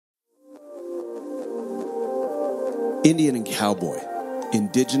Indian and Cowboy.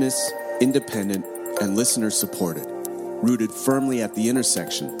 Indigenous, independent, and listener-supported. Rooted firmly at the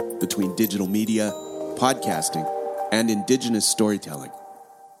intersection between digital media, podcasting, and Indigenous storytelling.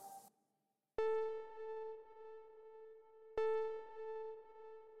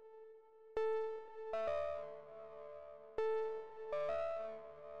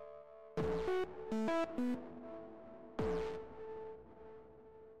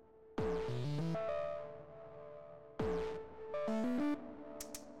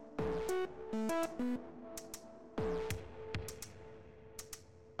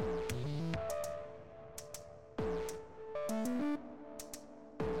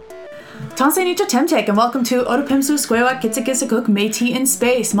 Tansei Nicha Temtek, and welcome to Otopimsu Squewa Kitsikisakuk Metis in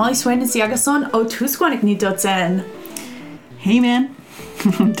Space. Molly Swain and Siagason Otusquanik Nitotsen. Hey man,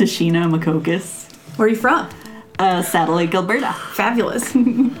 Tashina Makokis. Where are you from? Satellite, Alberta. Fabulous.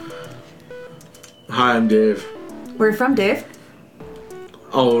 Hi, I'm Dave. Where are you from, Dave?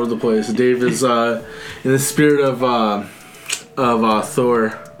 All over the place. Dave is in the spirit of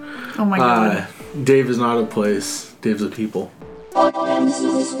Thor. Oh my god. Dave is not a place. Dave's a people. Dave's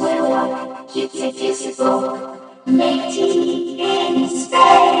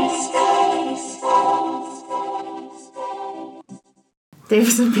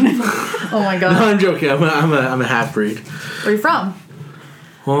a people. Oh my god. No, I'm joking. I'm a half breed. Where are you from?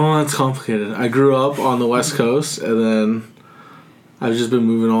 Oh, that's complicated. I grew up on the West Coast, and then I've just been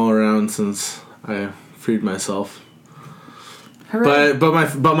moving all around since I freed myself. Hooray. But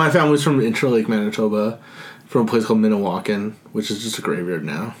my family's from Interlake, Manitoba, from a place called Minnewacan, which is just a graveyard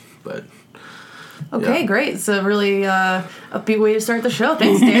now. But okay, great. It's a really upbeat way to start the show.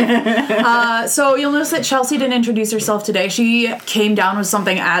 Thanks, Dave. So you'll notice that Chelsea didn't introduce herself today. She came down with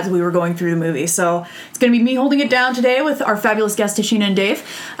something as we were going through the movie. So it's going to be me holding it down today with our fabulous guests, Tashina and Dave.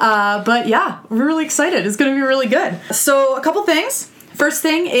 But yeah, we're really excited. It's going to be really good. So a couple things. First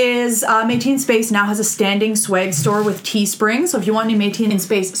thing is Metis in Space now has a standing swag store with Teespring. So if you want any Metis in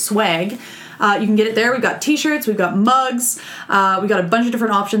Space swag, you can get it there. We've got t-shirts, we've got mugs, we got a bunch of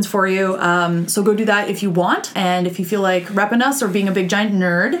different options for you. So go do that if you want. And if you feel like repping us or being a big giant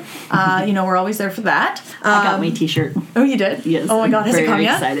nerd, we're always there for that. I got my t-shirt. Oh, you did? Yes. Oh my god, has it come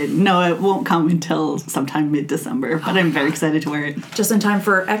yet? I'm very excited. No, it won't come until sometime mid-December, but I'm very excited to wear it. Just in time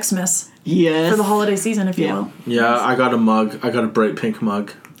for Xmas. Yes. For the holiday season, if you will. yeah, I got a mug. I got a bright pink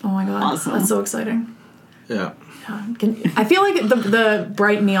mug. Oh my god. Awesome. That's so exciting. Yeah. I feel like the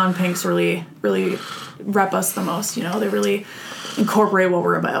bright neon pinks really rep us the most, They really incorporate what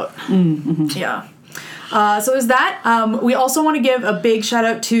we're about. Mm-hmm. Yeah. So is that. We also want to give a big shout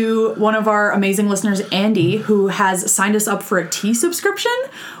out to one of our amazing listeners, Andy, who has signed us up for a tea subscription,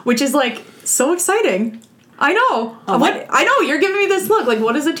 which is like so exciting. I know. I know. You're giving me this look. Like,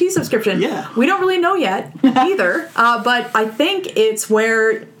 what is a tea subscription? Yeah. We don't really know yet either. But I think it's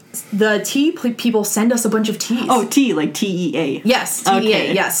where the tea people send us a bunch of teas. Oh, tea, like T-E-A. Yes, T-E-A,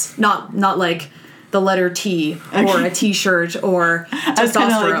 okay. Yes. Not like the letter T or a t-shirt or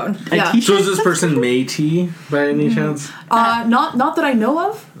testosterone. Like So is this person Metis by any chance? Not that I know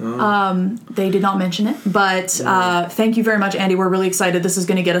of. They did not mention it, but thank you very much, Andy. We're really excited. This is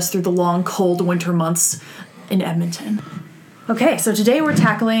going to get us through the long, cold winter months in Edmonton. Okay, so today we're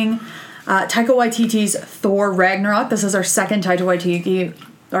tackling Taika Waititi's Thor Ragnarok. This is our second Taika Waititi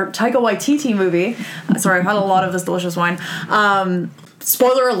movie. Sorry, I've had a lot of this delicious wine.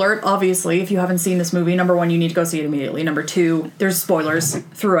 Spoiler alert, obviously, if you haven't seen this movie. Number one, you need to go see it immediately. Number two, there's spoilers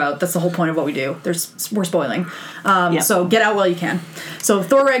throughout. That's the whole point of what we do. We're spoiling. So get out while you can. So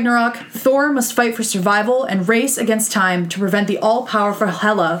Thor Ragnarok. Thor must fight for survival and race against time to prevent the all-powerful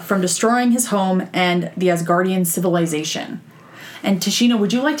Hela from destroying his home and the Asgardian civilization. And Tashina,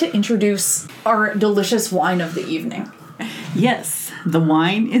 would you like to introduce our delicious wine of the evening? Yes. The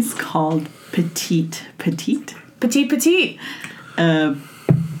wine is called Petite. Petite.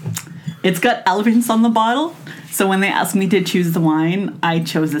 It's got elephants on the bottle, so when they asked me to choose the wine, I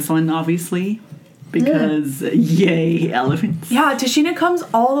chose this one, obviously, because yay, elephants. Yeah, Tashina comes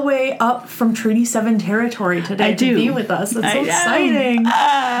all the way up from Treaty 7 territory today to be with us. That's so exciting.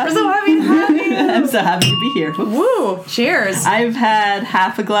 We're so happy to have you. I'm so happy to be here. Woo! Cheers. I've had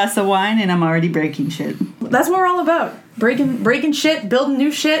half a glass of wine and I'm already breaking shit. That's what we're all about. Breaking shit, building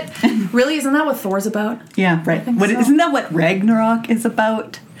new shit. Really, isn't that what Thor's about? Yeah, right. Isn't that what Ragnarok is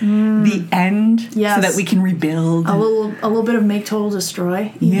about? The end, yes. So that we can rebuild. A little bit of make, total,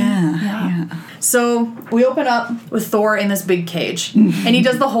 destroy. Yeah. So we open up with Thor in this big cage, and he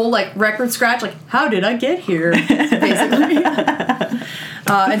does the whole like record scratch, like "How did I get here?" basically.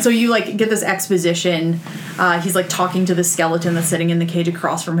 And so you like get this exposition. He's like talking to the skeleton that's sitting in the cage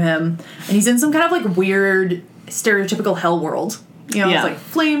across from him, and he's in some kind of like weird stereotypical hell world. You know, Yeah. there's like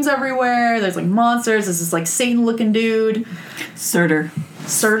flames everywhere. There's like monsters. There's this like Satan-looking dude. Surtur.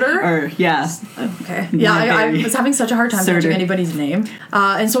 Surtur? Or, yeah. Okay. Yeah, I was having such a hard time catching anybody's name.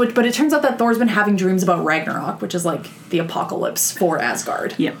 But it turns out that Thor's been having dreams about Ragnarok, which is like the apocalypse for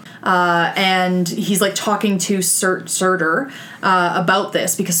Asgard. Yep. And he's like talking to Surtur about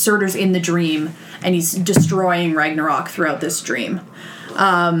this because Surtur's in the dream and he's destroying Ragnarok throughout this dream.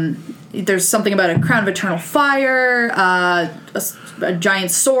 There's something about a crown of eternal fire, a giant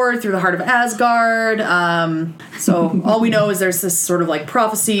sword through the heart of Asgard. So all we know is there's this sort of like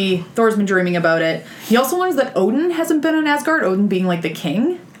prophecy. Thor's been dreaming about it. He also learns that Odin hasn't been on Asgard, Odin being like the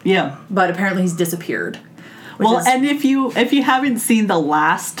king. Yeah. But apparently he's disappeared. And if you haven't seen the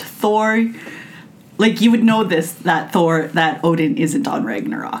last Thor, like you would know that Odin isn't on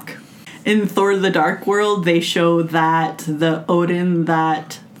Ragnarok. In Thor the Dark World, they show that the Odin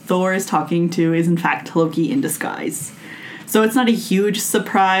that Thor is talking to is in fact Loki in disguise. So it's not a huge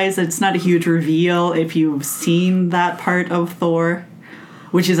surprise, it's not a huge reveal if you've seen that part of Thor,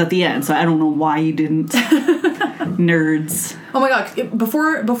 which is at the end, so I don't know why you didn't. Nerds. Oh my god,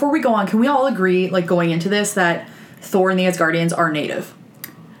 before we go on, can we all agree, like going into this, that Thor and the Asgardians are native?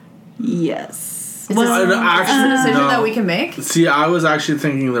 Yes. Is this a decision that we can make? See, I was actually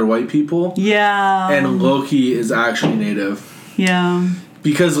thinking they're white people. Yeah. And Loki is actually native. Yeah.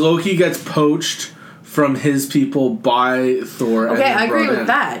 Because Loki gets poached from his people by Thor. Okay, I agree with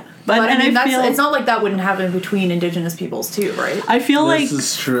that. But I mean, it's not like that wouldn't happen between indigenous peoples too, right? I feel this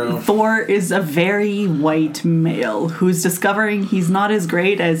is true. Thor is a very white male who's discovering he's not as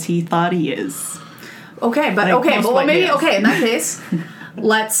great as he thought he is. Okay, but in that case,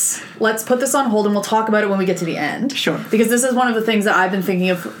 let's put this on hold and we'll talk about it when we get to the end. Sure. Because this is one of the things that I've been thinking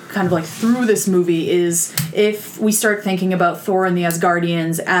of kind of like through this movie is if we start thinking about Thor and the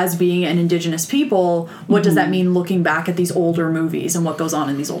Asgardians as being an indigenous people, what does that mean looking back at these older movies and what goes on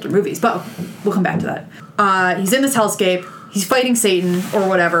in these older movies? But we'll come back to that. He's in this hellscape. He's fighting Satan or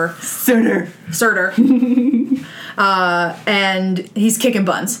whatever. Surtur. And he's kicking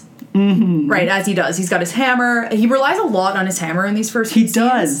buns. Mm-hmm. Right, as he does. He's got his hammer. He relies a lot on his hammer in these first few scenes. He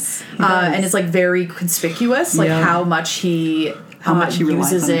does. And it's like very conspicuous, like how much he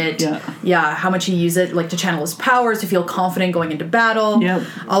uses it. Yeah, how much he uses it like to channel his powers, to feel confident going into battle. Yep.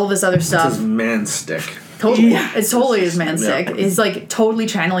 All of this other stuff. It's his man stick. Totally. Yeah. It's totally his man stick. He's like totally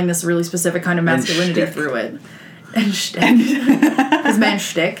channeling this really specific kind of masculinity through it. And shtick. His man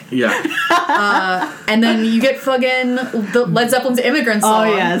shtick. Yeah. And then you get fucking the Led Zeppelin's Immigrant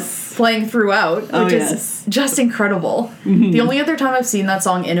song playing throughout, which is just incredible. Mm-hmm. The only other time I've seen that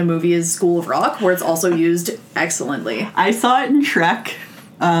song in a movie is School of Rock, where it's also used excellently. I saw it in Shrek.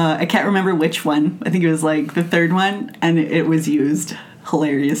 I can't remember which one. I think it was like the third one, and it was used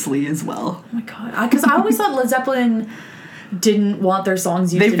hilariously as well. Oh my god. Because I always thought Led Zeppelin didn't want their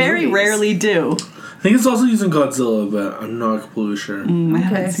songs used in movies. They very rarely do. I think it's also used in Godzilla, but I'm not completely sure. I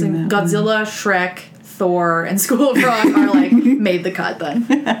haven't seen that. Godzilla, Shrek, Thor, and School of Rock are like made the cut then.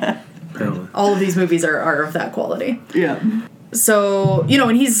 Apparently. All of these movies are of that quality. Yeah. So,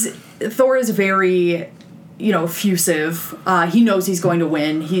 and Thor is very, effusive. He knows he's going to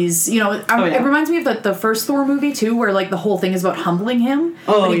win. He's, it reminds me of the first Thor movie too, where like the whole thing is about humbling him.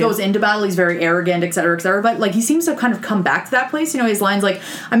 When he goes into battle, he's very arrogant, et cetera, et cetera. But like he seems to kind of come back to that place. His lines like,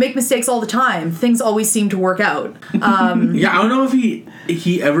 "I make mistakes all the time. Things always seem to work out." Yeah, I don't know if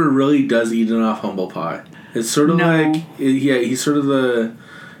he ever really does eat enough humble pie. It's sort of like, he's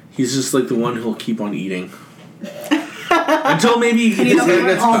just like the one who'll keep on eating. Until maybe his hair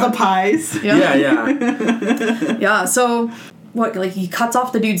gets all cut. the pies. Yeah. Yeah, so what, like he cuts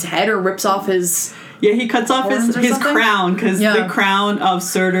off the dude's head or rips off his... Yeah, he cuts off his crown, because the crown of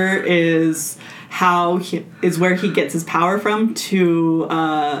Surtur is where he gets his power from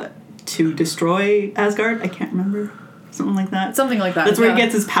to destroy Asgard. I can't remember. Something like that. That's where he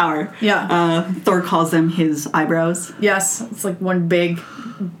gets his power. Yeah. Thor calls them his eyebrows. Yes, it's like one big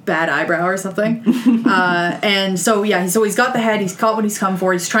bad eyebrow or something. And so he's got the head. He's caught what he's come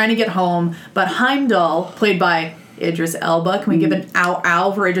for. He's trying to get home, but Heimdall, played by Idris Elba. Can we give an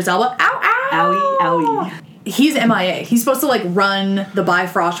ow for Idris Elba? Ow ow. Owie. He's MIA. He's supposed to like run the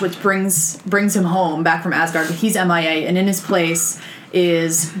Bifrost, which brings him home back from Asgard. But he's MIA, and in his place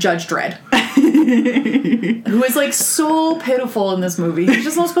is Judge Dredd. Who is like so pitiful in this movie. He's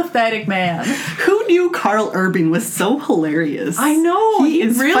just the most pathetic man. Who knew Carl Urban was so hilarious? I know. He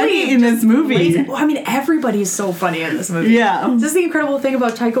is really funny in this movie. Well, I mean, everybody is so funny in this movie. Yeah. This is the incredible thing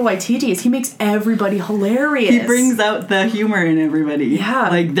about Taika Waititi is he makes everybody hilarious. He brings out the humor in everybody. Yeah.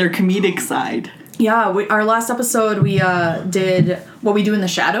 Like their comedic side. Yeah, our last episode we did What We Do in the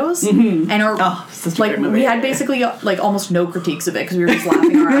Shadows, and we had basically like almost no critiques of it because we were just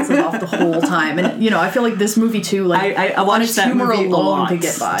laughing our asses off the whole time. And I feel like this movie too, like I watched that humor movie alone a lot, could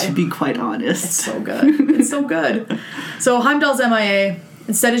get by. To be quite honest, it's so good. It's so good. So Heimdall's MIA.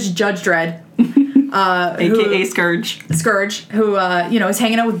 Instead, it's Judge Dredd, aka Scourge, who is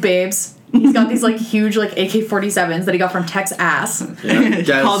hanging out with babes. He's got these like huge like AK-47s that he got from Tech's ass.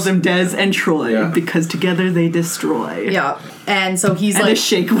 Yeah, calls them Des and Troy because together they destroy. Yeah, and so he's and like a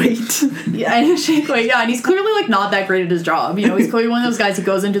shake weight. Yeah, and a shake weight. Yeah, and he's clearly like not that great at his job. He's clearly one of those guys who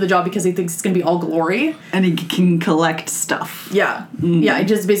goes into the job because he thinks it's gonna be all glory, and he can collect stuff. Yeah, yeah. He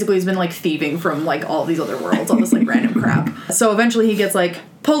just basically has been like thieving from like all these other worlds, all this like random crap. So eventually he gets like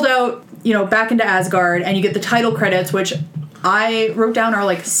pulled out, back into Asgard, and you get the title credits, which I wrote down are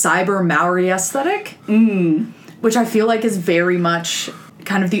like cyber Maori aesthetic, which I feel like is very much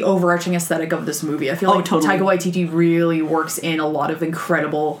kind of the overarching aesthetic of this movie. I feel like totally. Taika Waititi really works in a lot of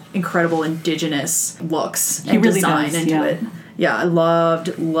incredible indigenous looks and really design does, into it. Yeah, I loved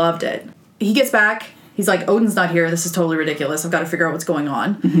it. He gets back. He's like, Odin's not here. This is totally ridiculous. I've got to figure out what's going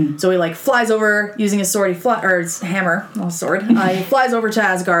on. Mm-hmm. So he like flies over using his sword. His hammer, not a sword. He flies over to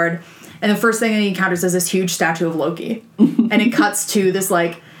Asgard. And the first thing that he encounters is this huge statue of Loki. And it cuts to this,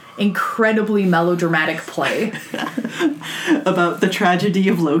 like, incredibly melodramatic play. About the tragedy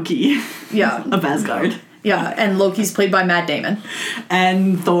of Loki. Yeah. Of Asgard. Yeah, and Loki's played by Matt Damon.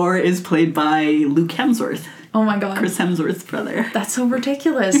 And Thor is played by Luke Hemsworth. Oh my god. Chris Hemsworth's brother. That's so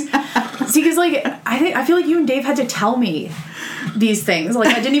ridiculous. See, because, like, I feel like you and Dave had to tell me these things.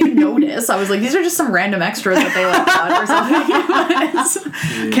 Like, I didn't even notice. I was like, these are just some random extras that they like got or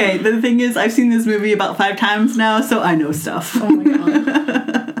something. Okay, the thing is, I've seen this movie about 5 times now, so I know stuff. Oh my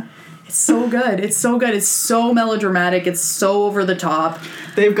god. It's so good. It's so good. It's so melodramatic. It's so over the top.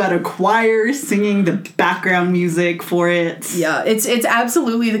 They've got a choir singing the background music for it. Yeah, it's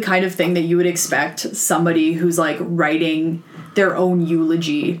absolutely the kind of thing that you would expect somebody who's like writing their own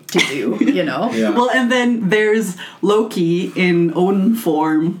eulogy to do, Yeah. Well, and then there's Loki in Odin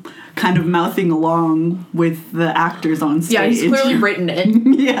form kind of mouthing along with the actors on stage. Yeah, he's clearly written it.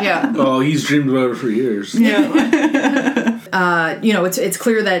 Yeah. Oh, he's dreamed about it for years. Yeah. It's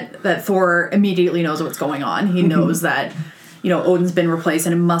clear that Thor immediately knows what's going on. He knows that, Odin's been replaced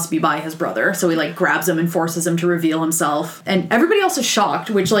and it must be by his brother. So he, like, grabs him and forces him to reveal himself. And everybody else is shocked,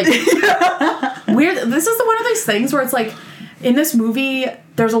 which, like, weird. This is one of those things where it's, like, in this movie,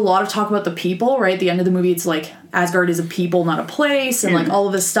 there's a lot of talk about the people, right? At the end of the movie, it's, like, Asgard is a people, not a place, and, like, all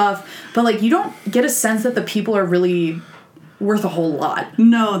of this stuff. But, like, you don't get a sense that the people are really worth a whole lot.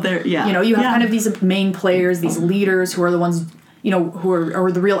 No, they're, yeah. You have kind of these main players, these leaders who are the ones, who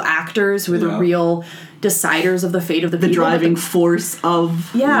are the real actors, who are the real deciders of the fate of the people. The driving force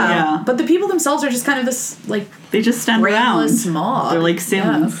of... Yeah. But the people themselves are just kind of this, like... They just stand around. Mob. They're like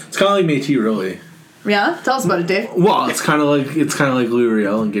Sims. Yeah. It's kind of like Metis, really. Yeah? Tell us about it, Dave. Well, it's kind of like Louis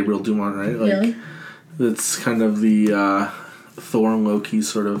Riel and Gabriel Dumont, right? Like, really? It's kind of the Thor and Loki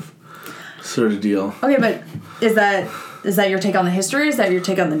sort of deal. Okay, but is that your take on the history, or is that your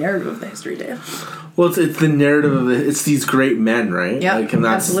take on the narrative of the history, Dave? Well, it's the narrative of it's these great men, right? Yeah, like, and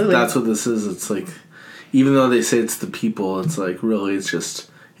absolutely. That's what this is. It's like, even though they say it's the people, it's like, really,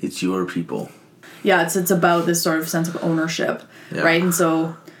 it's your people. Yeah, it's about this sort of sense of ownership, right? And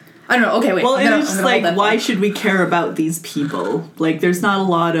so, I don't know. Okay, wait. Well, it's like, why should we care about these people? Like, there's not a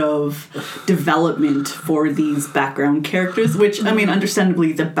lot of development for these background characters, which, I mean,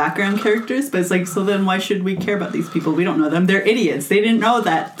 understandably, they're background characters, but it's like, so then why should we care about these people? We don't know them. They're idiots. They didn't know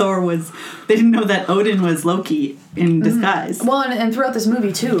that they didn't know that Odin was Loki in disguise. Well, and throughout this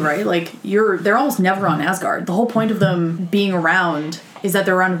movie, too, right? Like, they're almost never on Asgard. The whole point of them being around is that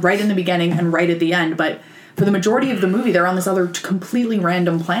they're around right in the beginning and right at the end, but for the majority of the movie, they're on this other completely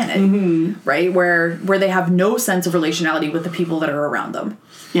random planet, right? Where they have no sense of relationality with the people that are around them.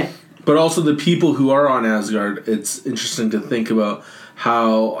 Yeah. But also the people who are on Asgard, it's interesting to think about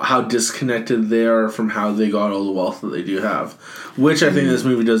how disconnected they are from how they got all the wealth that they do have. Which I think this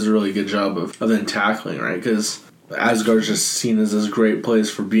movie does a really good job of then tackling, right? Because Asgard's just seen as this great place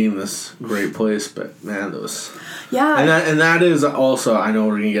for being this great place, but man, those... Yeah. And that is also, I know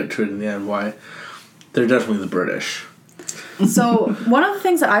we're going to get to it in the end, why... They're definitely the British. So one of the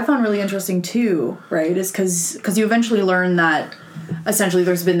things that I found really interesting too, right, is because you eventually learn that essentially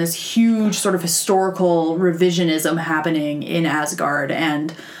there's been this huge sort of historical revisionism happening in Asgard,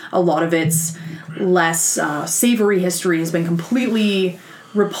 and a lot of its less savory history has been completely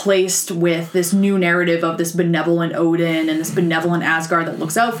replaced with this new narrative of this benevolent Odin and this benevolent Asgard that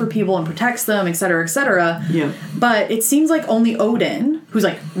looks out for people and protects them, etc., etc. Yeah. But it seems like only Odin, who's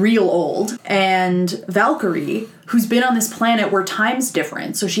like real old, and Valkyrie, who's been on this planet where time's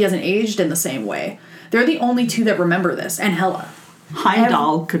different, so she hasn't aged in the same way. They're the only two that remember this, and Hela.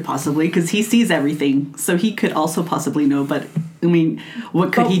 Heimdall could possibly, because he sees everything, so he could also possibly know, but, I mean,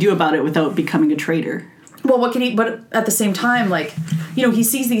 what could he do about it without becoming a traitor? Well, what can he... But at the same time, like, you know, he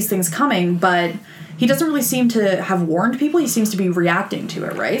sees these things coming, but he doesn't really seem to have warned people. He seems to be reacting to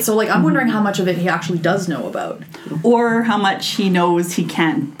it, right? So, like, I'm wondering how much of it he actually does know about. Or how much he knows he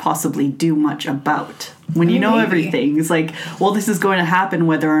can't possibly do much about. When you know everything, it's like, well, this is going to happen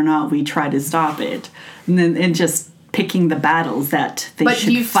whether or not we try to stop it. And just picking the battles that they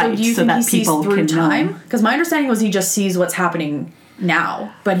should fight so that people can know. Because my understanding was he just sees what's happening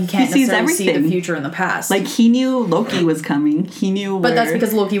now, but he can't necessarily see the future and the past. Like, he knew Loki was coming. He knew But that's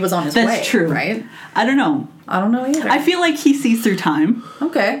because Loki was on his way. That's true. Right? I don't know. I don't know either. I feel like he sees through time.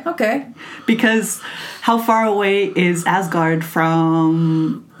 Okay. Because how far away is Asgard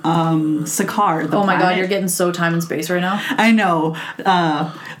from Sakaar, the Oh my planet? god, you're getting so time and space right now. I know.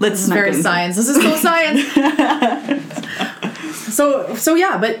 This is very science. This is so science. So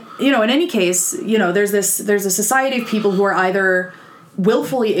yeah, but you know, in any case, you know, there's a society of people who are either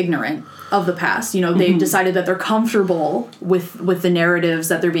willfully ignorant of the past, you know, they've decided that they're comfortable with the narratives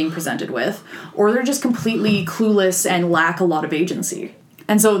that they're being presented with, or they're just completely clueless and lack a lot of agency.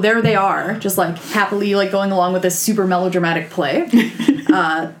 And so there they are, just like happily like going along with this super melodramatic play.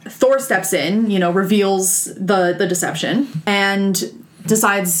 Thor steps in, you know, reveals the deception and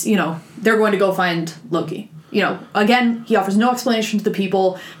decides, you know, they're going to go find Loki. You know, again, he offers no explanation to the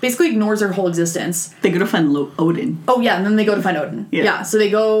people, basically ignores their whole existence. They go to find Odin. Oh, yeah, and then they go to find Odin. Yeah, so they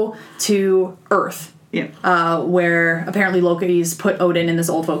go to Earth. Yeah. Where apparently Loki's put Odin in this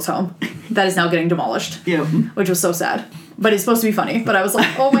old folks' home that is now getting demolished. Yeah. Which was so sad. But it's supposed to be funny. But I was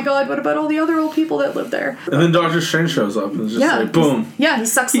like, oh my god, what about all the other old people that live there? And then Doctor Strange shows up and it's just like, boom. Yeah, he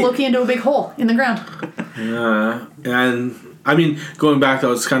sucks Loki into a big hole in the ground. Yeah, and I mean, going back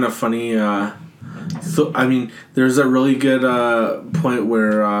though, it's kind of funny. So I mean, there's a really good point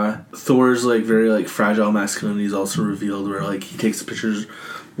where Thor's like very like fragile masculinity is also revealed, where like he takes the pictures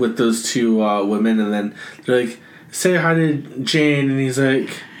with those two women, and then they're like, "Say hi to Jane," and he's like,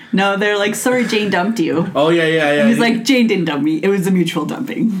 "No," they're like, "Sorry, Jane dumped you." Oh yeah. And he's like, "Jane didn't dump me. It was a mutual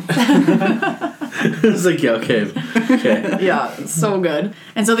dumping." It's like, yeah, okay. Yeah, so good.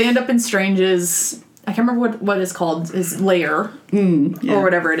 And so they end up in Strange's, I can't remember what it's called, his lair, or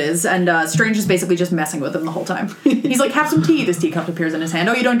whatever it is, and Strange is basically just messing with him the whole time. He's like, have some tea. This teacup appears in his hand.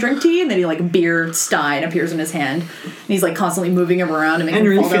 Oh, you don't drink tea? And then he like a beer stein appears in his hand, and he's like constantly moving him around and making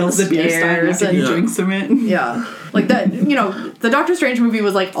him fall down the stairs. Beer stein after he drinks from it. Yeah, like that. You know, the Doctor Strange movie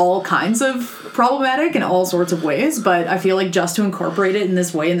was like all kinds of problematic in all sorts of ways, but I feel like just to incorporate it in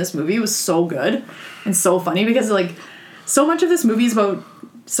this way in this movie was so good and so funny, because like so much of this movie is about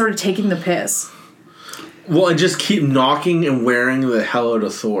sort of taking the piss. Well, and just keep knocking and wearing the hell out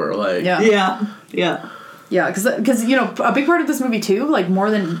of Thor, like yeah, because you know, a big part of this movie too, like more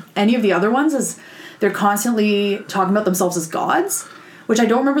than any of the other ones, is they're constantly talking about themselves as gods, which I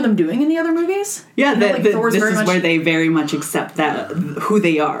don't remember them doing in the other movies. Yeah, you know, like Thor's this is where they very much accept that who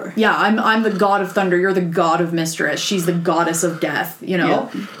they are. Yeah, I'm the god of thunder. You're the god of mistress. She's the goddess of death. You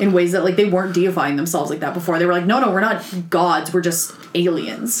know, in ways that like they weren't deifying themselves like that before. They were like, no, we're not gods. We're just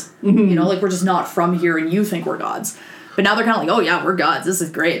aliens. You know, like we're just not from here, and you think we're gods. But now they're kind of like, oh yeah, we're gods. This is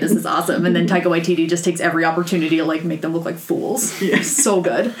great. This is awesome. And then Taika Waititi just takes every opportunity to like make them look like fools. Yeah, so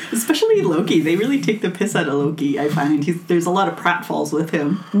good. Especially Loki. They really take the piss out of Loki. I find there's a lot of pratfalls with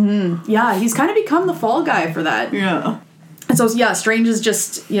him. Mm-hmm. Yeah, he's kind of become the fall guy for that. Yeah. And so yeah, Strange is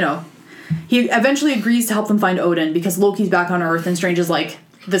just, you know, he eventually agrees to help them find Odin because Loki's back on Earth, and Strange is like,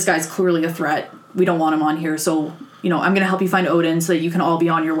 this guy's clearly a threat. We don't want him on here, so you know, I'm gonna help you find Odin so that you can all be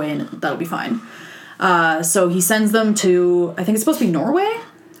on your way, and that'll be fine. So he sends them to, I think it's supposed to be Norway?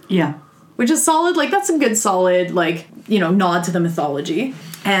 Yeah. Which is solid. Like, that's some good solid, like, you know, nod to the mythology.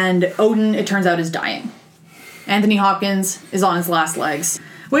 And Odin, it turns out, is dying. Anthony Hopkins is on his last legs.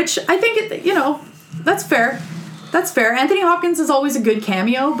 Which, I think, you know, that's fair. That's fair. Anthony Hopkins is always a good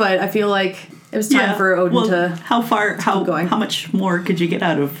cameo, but I feel like it was time for Odin to how much more could you get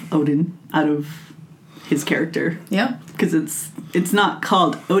out of Odin, out of his character? Yeah. Because it's not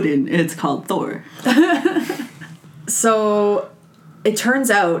called Odin, it's called Thor. So it turns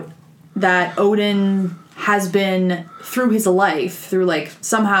out that Odin has been, through his life, through like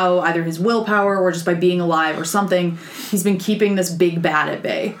somehow either his willpower or just by being alive or something, he's been keeping this big bad at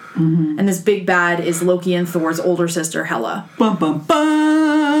bay. Mm-hmm. And this big bad is Loki and Thor's older sister, Hela. Bum, bum,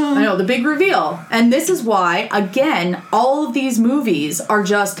 bum. I know, the big reveal. And this is why, again, all of these movies are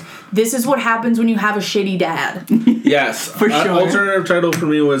just, this is what happens when you have a shitty dad. Yes. For sure. Alternative title for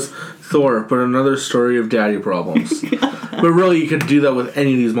me was Thor, but another story of daddy problems. But really, you could do that with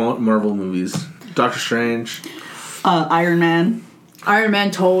any of these Marvel movies. Doctor Strange. Iron Man. Iron Man,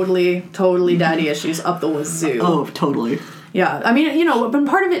 totally daddy issues up the wazoo. Oh, totally. Yeah, I mean, but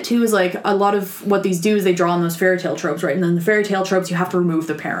part of it too is like a lot of what these do is they draw on those fairy tale tropes, right? And then the fairy tale tropes, you have to remove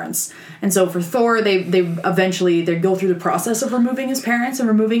the parents. And so for Thor, they eventually go through the process of removing his parents and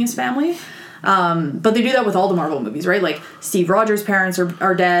removing his family. But they do that with all the Marvel movies, right? Like Steve Rogers' parents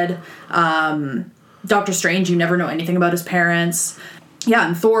are dead. Doctor Strange, you never know anything about his parents. Yeah,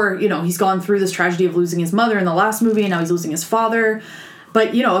 and Thor, he's gone through this tragedy of losing his mother in the last movie, and now he's losing his father.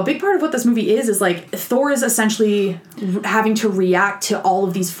 But, a big part of what this movie is like, Thor is essentially having to react to all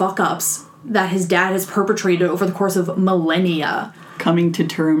of these fuck-ups that his dad has perpetrated over the course of millennia. Coming to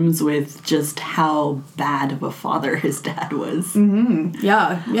terms with just how bad of a father his dad was. Mm-hmm.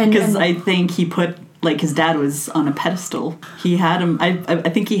 Yeah. Because I think he put, his dad was on a pedestal. He had him, I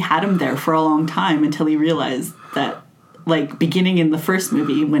think he had him there for a long time until he realized that, beginning in the first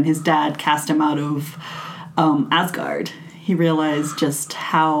movie, when his dad cast him out of Asgard, he realized just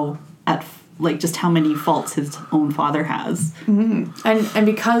how many faults his own father has. Mm-hmm. And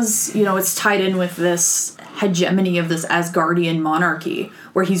because, it's tied in with this hegemony of this Asgardian monarchy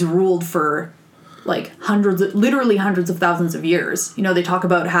where he's ruled for literally hundreds of thousands of years. They talk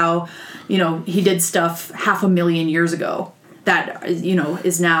about how, he did stuff 500,000 years ago that,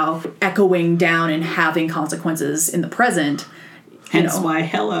 is now echoing down and having consequences in the present. Hence why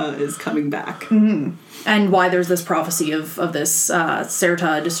Hela is coming back. Mm-hmm. And why there's this prophecy of this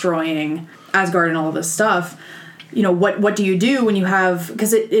Serta destroying Asgard and all of this stuff. What do you do when you have...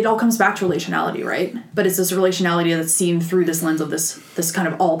 Because it all comes back to relationality, right? But it's this relationality that's seen through this lens of this kind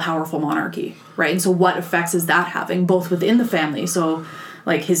of all-powerful monarchy, right? And so what effects is that having, both within the family? So...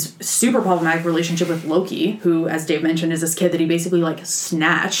 his super problematic relationship with Loki, who, as Dave mentioned, is this kid that he basically,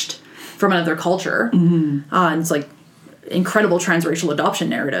 snatched from another culture. Mm-hmm. And it's, incredible transracial adoption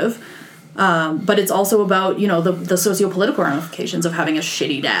narrative. But it's also about, the socio-political ramifications of having a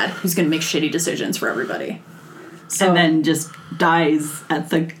shitty dad who's going to make shitty decisions for everybody. So, and then just dies at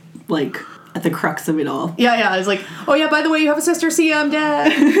the crux of it all. Yeah. It's like, oh yeah, by the way, you have a sister. See ya, I'm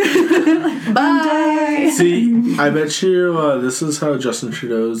dead. Bye. See, I bet you this is how Justin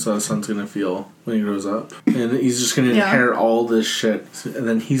Trudeau's son's gonna feel when he grows up, and he's just gonna inherit all this shit, and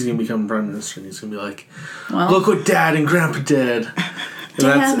then he's gonna become prime minister, and he's gonna be like, "Look what Dad and Grandpa did." And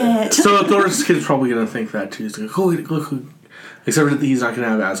Damn it. So Thor's kid's probably gonna think that too. He's like, "Oh, look who." Except that he's not going to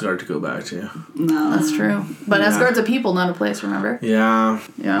have Asgard to go back to. No. That's true. But Asgard's a people, not a place, remember? Yeah.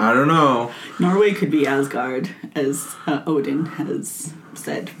 I don't know. Norway could be Asgard, as Odin has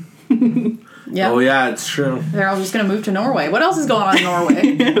said. Yeah. Oh, yeah, it's true. They're all just going to move to Norway. What else is going on in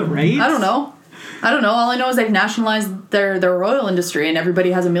Norway? Right? I don't know. All I know is they've nationalized their oil industry and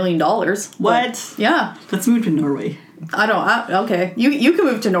everybody has $1 million. What? But, yeah. Let's move to Norway. Okay. You can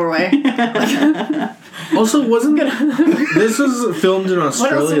move to Norway. Also, this was filmed in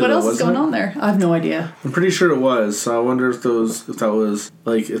Australia? What else is going on there? I have no idea. I'm pretty sure it was. So I wonder if that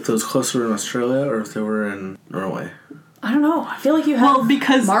was closer in Australia or if they were in Norway. I don't know. I feel like you have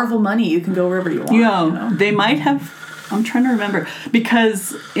because Marvel money, you can go wherever you want. Yeah, they might have. I'm trying to remember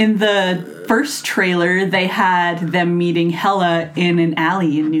because in the first trailer they had them meeting Hela in an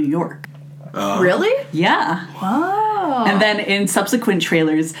alley in New York. Really? Yeah. Wow. And then in subsequent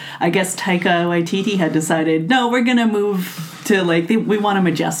trailers, I guess Taika Waititi had decided, no, we're gonna move to we want a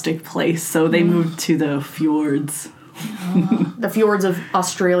majestic place, so they moved to the fjords. The fjords of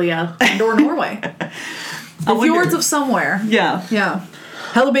Australia or Norway. The fjords of somewhere. Yeah. Yeah.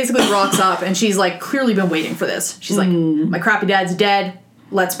 Hela basically rocks up and she's clearly been waiting for this. She's like, my crappy dad's dead.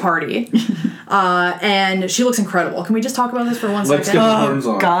 Let's party. And she looks incredible. Can we just talk about this for 1 second? Let's get the horns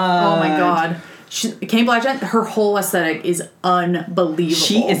on. God. Oh my god. Kate Blanchett, her whole aesthetic is unbelievable.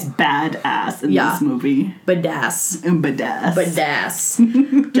 She is badass in this movie. Badass. Badass.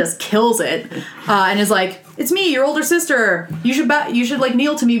 Badass. Just kills it. And is like, it's me, your older sister. You should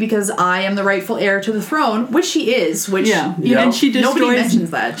kneel to me because I am the rightful heir to the throne, which she is. Which and she destroys. Nobody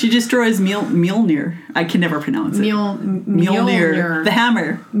mentions that. She destroys Mjolnir. I can never pronounce it. Mjolnir. The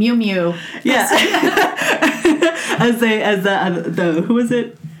hammer. Mew Mew. Yeah. as the who is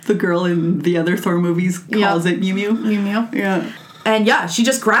it? The girl in the other Thor movies calls it Mew Mew. Mew Mew. Yeah. And yeah, she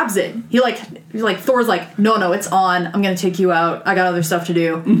just grabs it. Thor's like, no, it's on. I'm gonna take you out. I got other stuff to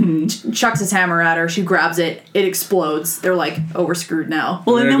do. Chucks his hammer at her. She grabs it. It explodes. They're like, oh, we're screwed now.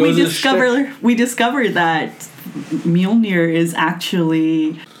 Well, and then we discover that Mjolnir is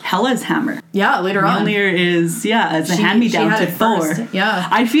actually Hela's hammer. Yeah, later on. Mjolnir is, as a hand-me-down to Thor. First. Yeah.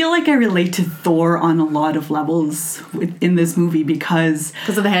 I feel like I relate to Thor on a lot of levels in this movie because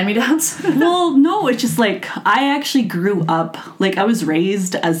of the hand-me-downs? Well, no, it's just like, I actually grew up, like, I was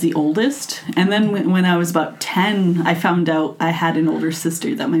raised as the oldest, and then when I was about 10, I found out I had an older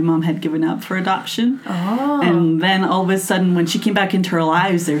sister that my mom had given up for adoption. Oh. And then all of a sudden, when she came back into our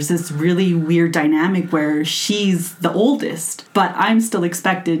lives, there's this really weird dynamic where she's the oldest, but I'm still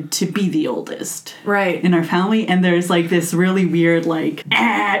expected to be the oldest. Right. In our family, and there's like this really weird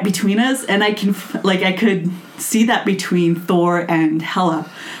between us, and I could see that between Thor and Hela,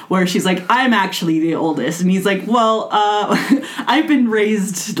 where she's like, I'm actually the oldest, and he's like, well, I've been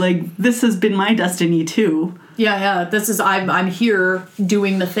raised, like, this has been my destiny too. Yeah, this is, I'm here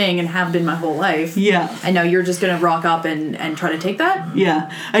doing the thing and have been my whole life. Yeah. And now you're just gonna rock up and try to take that?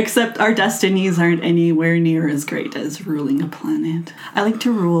 Yeah, except our destinies aren't anywhere near as great as ruling a planet. I like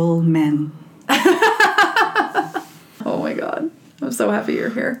to rule men. Oh my god. I'm so happy you're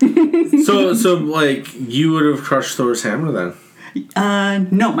here. So like, you would have crushed Thor's hammer then?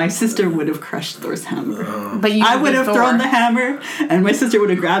 No, my sister would have crushed Thor's hammer. But I would have thrown the hammer, and my sister would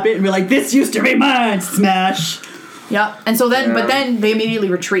have grabbed it and be like, this used to be mine, smash. Yeah, and so then, but then they immediately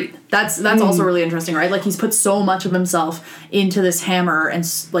retreat. That's also really interesting, right? Like, he's put so much of himself into this hammer, and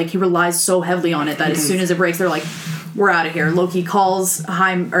like, he relies so heavily on it that as soon as it breaks, they're like, we're out of here. Loki calls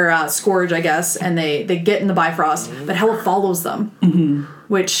Scourge, I guess, and they get in the Bifrost, but Hela follows them,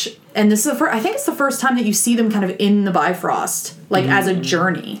 which, and this is I think it's the first time that you see them kind of in the Bifrost, like, as a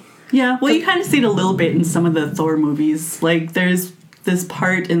journey. Yeah, well, you kind of see it a little bit in some of the Thor movies. Like, there's this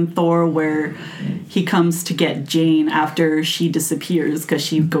part in Thor where he comes to get Jane after she disappears because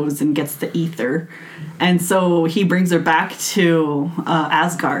she goes and gets the ether, and so he brings her back to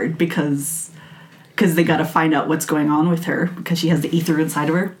Asgard because they got to find out what's going on with her because she has the ether inside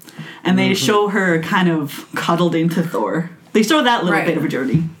of her, and they show her kind of cuddled into Thor. They show that little bit of a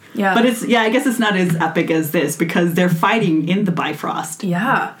journey. Yeah. But I guess it's not as epic as this because they're fighting in the Bifrost.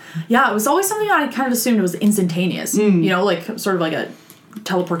 Yeah. Yeah, it was always something I kind of assumed was instantaneous. You know, like, sort of like a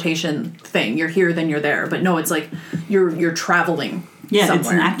teleportation thing. You're here, then you're there. But no, it's like you're traveling somewhere. It's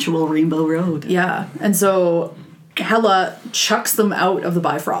an actual Rainbow Road. Yeah. And so Hela chucks them out of the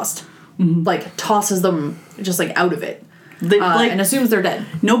Bifrost. Like, tosses them just, like, out of it. And assumes they're dead.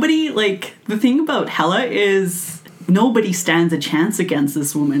 Nobody, like, the thing about Hela is nobody stands a chance against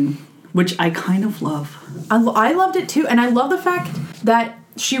this woman, which I kind of love. I loved it too, and I love the fact that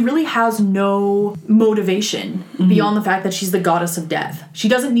she really has no motivation beyond the fact that she's the goddess of death. She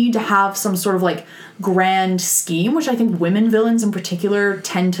doesn't need to have some sort of, like, grand scheme, which I think women villains in particular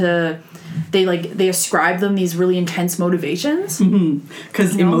tend to, they ascribe them these really intense motivations.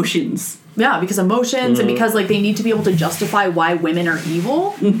 Because emotions. Yeah, because emotions, and because, like, they need to be able to justify why women are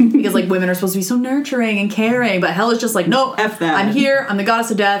evil. Because, like, women are supposed to be so nurturing and caring, but Hela's just like, no, F that. I'm here, I'm the goddess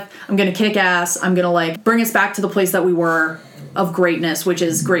of death, I'm gonna kick ass, I'm gonna, like, bring us back to the place that we were of greatness, which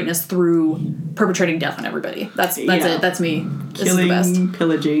is greatness through perpetrating death on everybody. That's it, that's me. This is the best. Killing,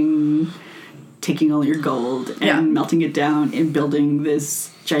 pillaging, taking all your gold, and melting it down and building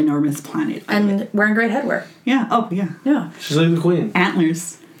this ginormous planet. And wearing great headwear. Yeah, oh, yeah. Yeah. She's like the queen.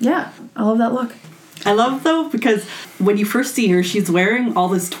 Antlers. Yeah, I love that look. I love, though, because when you first see her, she's wearing all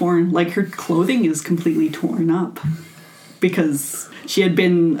this torn, like, her clothing is completely torn up because she had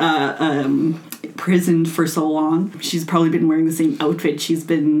been imprisoned for so long. She's probably been wearing the same outfit she was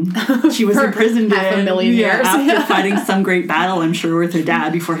imprisoned half in. a million years. After fighting some great battle, I'm sure, with her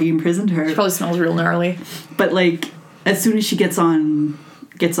dad before he imprisoned her. She probably smells real gnarly. But, like, as soon as she gets on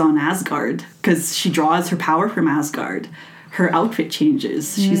Asgard, because she draws her power from Asgard, her outfit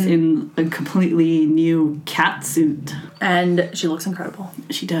changes. She's in a completely new cat suit. And she looks incredible.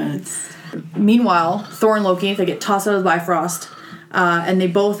 She does. Meanwhile, Thor and Loki, they get tossed out of the Bifrost, and they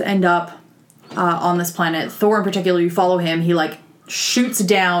both end up on this planet. Thor in particular, you follow him, he, like, shoots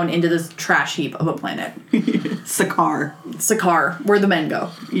down into this trash heap of a planet. Sakaar, where the men go.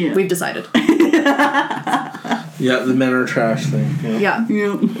 Yeah. We've decided. Yeah, the men are trash thing.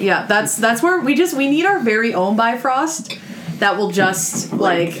 Yeah, that's where we need our very own Bifrost that will just,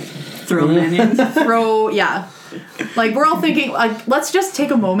 like, throw men in. Like, we're all thinking, like, let's just take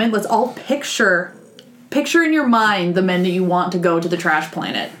a moment, let's all picture in your mind the men that you want to go to the trash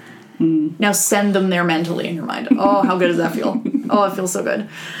planet. Now send them there mentally in your mind. Oh, how good does that feel? Oh, it feels so good.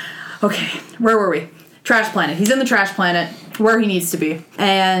 Okay, where were we? Trash planet. He's in the trash planet. where he needs to be.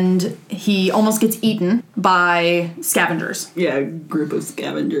 And he almost gets eaten by scavengers. Yeah, a group of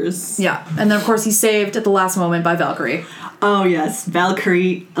scavengers. Yeah. And then, of course, he's saved at the last moment by Valkyrie. Oh, yes.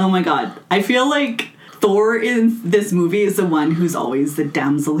 Valkyrie. Oh, my God. I feel like Thor in this movie is the one who's always the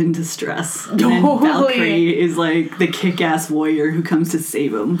damsel in distress. And then Valkyrie is like the kick-ass warrior who comes to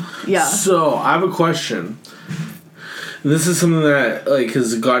save him. Yeah. So, I have a question. This is something that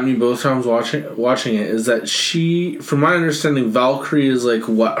has gotten me both times watching it, is that she, from my understanding, Valkyrie is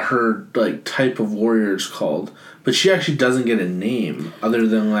what her type of warrior is called, but she actually doesn't get a name other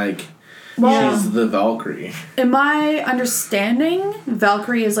than she's the Valkyrie. In my understanding,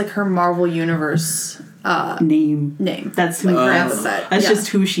 Valkyrie is her Marvel Universe name. That's her epithet. That's just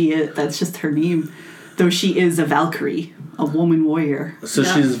who she is. That's just her name. Though she is a Valkyrie, a woman warrior. So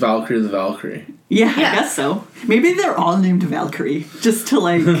she's Valkyrie the Valkyrie. Yeah, I guess so. Maybe they're all named Valkyrie, just to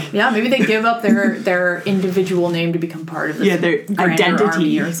yeah, maybe they give up their individual name to become part of this their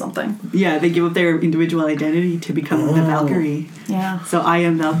identity or something. Yeah, they give up their individual identity to become the Valkyrie. Yeah. So I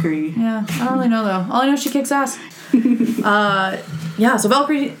am Valkyrie. Yeah, I don't really know though. All I know is she kicks ass. So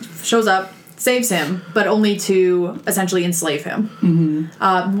Valkyrie shows up, saves him, but only to essentially enslave him.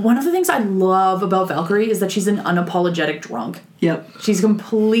 Mm-hmm. One of the things I love about Valkyrie is that she's an unapologetic drunk. Yep. She's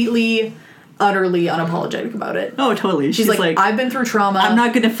completely, utterly unapologetic about it. Oh, totally. She's like, I've been through trauma. I'm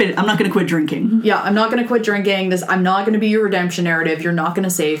not gonna quit drinking. Yeah, I'm not gonna quit drinking. I'm not gonna be your redemption narrative. You're not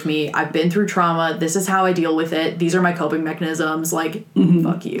gonna save me. I've been through trauma. This is how I deal with it. These are my coping mechanisms.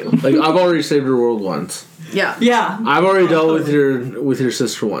 Fuck you. I've already saved your world once. Yeah. Yeah. I've already dealt with your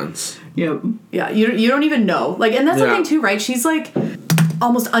sister once. Yep. Yeah, you don't even know. And that's the thing too, right? She's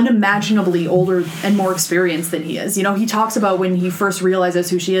almost unimaginably older and more experienced than he is. He talks about when he first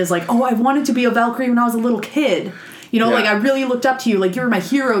realizes who she is, I wanted to be a Valkyrie when I was a little kid. I really looked up to you. You were my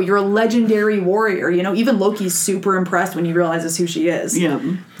hero. You're a legendary warrior. Even Loki's super impressed when he realizes who she is. Yeah.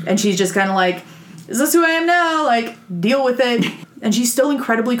 And she's just kind of is this who I am now? Deal with it. And she's still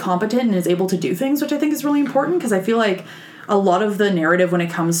incredibly competent and is able to do things, which I think is really important because I feel like a lot of the narrative when it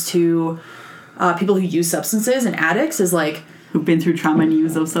comes to people who use substances and addicts is who've been through trauma and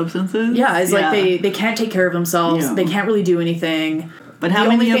use those substances. Yeah, it's they can't take care of themselves. Yeah. They can't really do anything. But how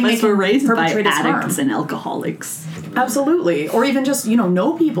many of us were raised by addicts and alcoholics? Absolutely. Or even just,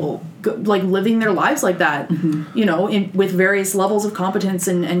 know people living their lives like that, with various levels of competence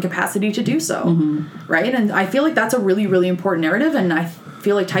and capacity to do so. Mm-hmm. Right? And I feel like that's a really, really important narrative. And I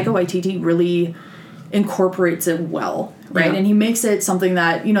feel like Taika Waititi really incorporates it well. Right? Yeah. And he makes it something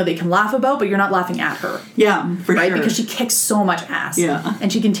that, they can laugh about, but you're not laughing at her. Yeah, for right? sure. Because she kicks so much ass. Yeah.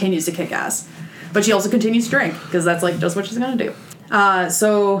 And she continues to kick ass. But she also continues to drink, because that's just what she's going to do.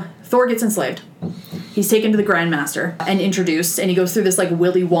 So Thor gets enslaved. He's taken to the Grandmaster and introduced, and he goes through this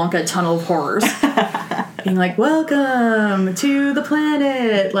Willy Wonka tunnel of horrors. Being welcome to the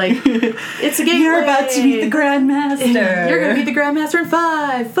planet. It's a gateway. You're about to meet the Grandmaster. You're going to meet the Grandmaster in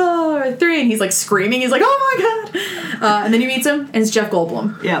 5, 4, 3. And he's screaming. He's oh my God. And then he meets him, and it's Jeff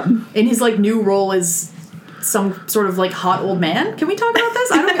Goldblum. Yeah. And his new role is some sort of hot old man. Can we talk about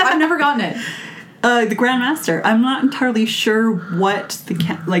this? I've never gotten it. The Grandmaster. I'm not entirely sure what the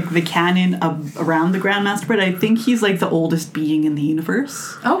canon around the Grandmaster, but I think he's the oldest being in the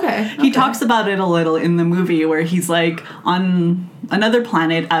universe. Okay. He talks about it a little in the movie where he's on another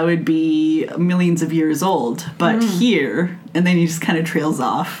planet I would be millions of years old, but here, and then he just kind of trails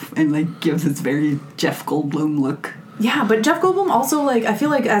off and gives this very Jeff Goldblum look. Yeah, but Jeff Goldblum also I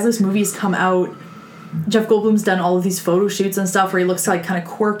feel as this movie's come out, Jeff Goldblum's done all of these photo shoots and stuff where he looks kind of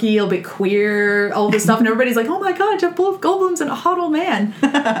quirky, a bit queer, all this stuff, and everybody's oh my God, Jeff Goldblum's a hot old man.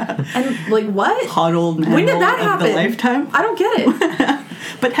 And what? Hot old man. When did that happen? Of the lifetime? I don't get it.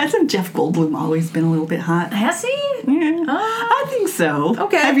 But hasn't Jeff Goldblum always been a little bit hot? Has he? Yeah. I think so.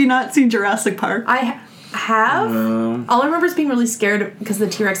 Okay. Have you not seen Jurassic Park? I have. All I remember is being really scared because the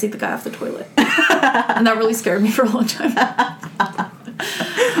T-Rex ate the guy off the toilet. And that really scared me for a long time.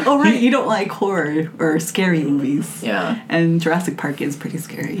 Oh, right. You don't like horror or scary movies. Yeah. And Jurassic Park is pretty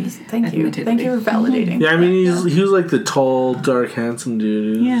scary. Thank you. Thank you for validating. Yeah, I mean, he was the tall, dark, handsome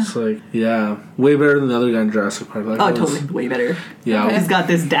dude. Yeah. It's way better than the other guy in Jurassic Park. Totally. Way better. Yeah. Okay. He's got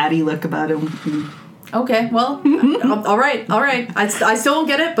this daddy look about him. Okay, well, all right. I still don't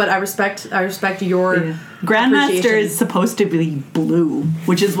get it, but I respect your Grandmaster is supposed to be blue,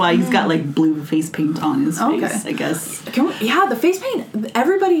 which is why he's got blue face paint on his face, I guess. The face paint.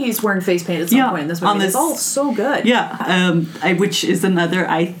 Everybody is wearing face paint at some point in this movie. It's all so good. Yeah, which is another,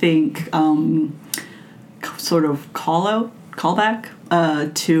 I think, sort of callback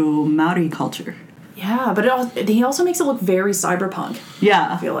to Maori culture. Yeah, but he also makes it look very cyberpunk.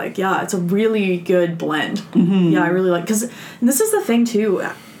 Yeah. I feel like, yeah, it's a really good blend. Mm-hmm. Yeah, I really like, because this is the thing too,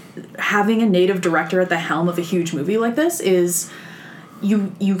 having a native director at the helm of a huge movie like this is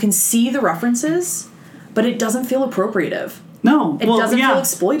you can see the references, but it doesn't feel appropriative. No. It doesn't feel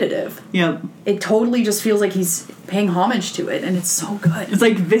exploitative. Yep. It totally just feels like he's paying homage to it, and it's so good. It's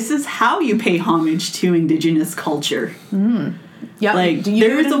like, this is how you pay homage to Indigenous culture. Yeah, like,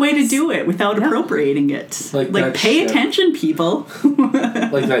 there's a way to do it without appropriating it. Like pay attention, people.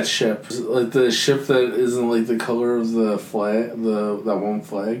 Like that ship. Like the ship that isn't like the color of the flag, that one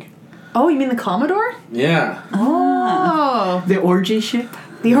flag. Oh, you mean the Commodore? Yeah. Oh. The orgy ship.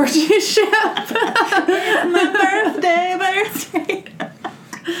 The orgy ship. My birthday.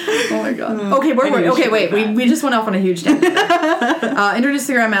 Oh my god. Okay, wait. We just went off on a huge tangent. Introduce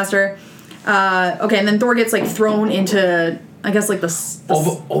the Grandmaster. Okay, and then Thor gets like thrown into, I guess, like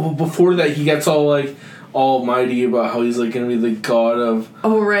but before that, he gets all like almighty about how he's like gonna be the god of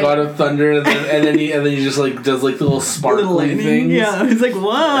god of thunder, and then he just like does like the little sparkly things. Yeah, he's like,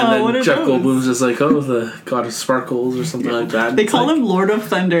 whoa. And what then are Jeff those? Goldblum's just like, oh, the god of sparkles or something like that. They call him Lord of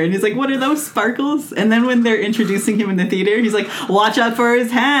Thunder, and he's like, what are those sparkles? And then when they're introducing him in the theater, he's like, watch out for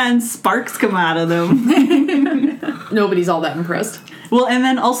his hands, sparks come out of them. Nobody's all that impressed. Well, and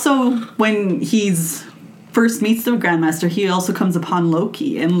then also when he's first meets the Grandmaster, he also comes upon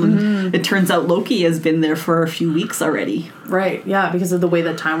Loki, and it turns out Loki has been there for a few weeks already. Right, yeah, because of the way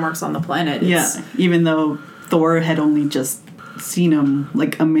that time works on the planet. Even though Thor had only just seen him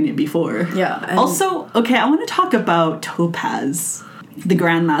like a minute before. Yeah. Also, okay, I want to talk about Topaz, the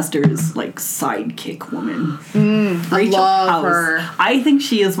Grandmaster's like sidekick woman. I love her. I think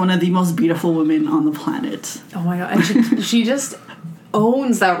she is one of the most beautiful women on the planet. Oh my god, and she just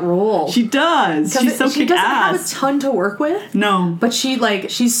owns that role. She does. She's so she kick-ass. doesn't have a ton to work with. No. But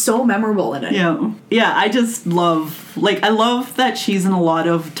she's so memorable in it. Yeah. Yeah, I just love, I love that she's in a lot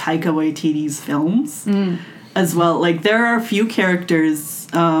of Taika Waititi's films as well. Like, there are a few characters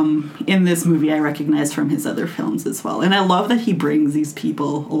in this movie I recognize from his other films as well. And I love that he brings these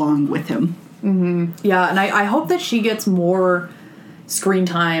people along with him. Mm-hmm. Yeah, and I hope that she gets more screen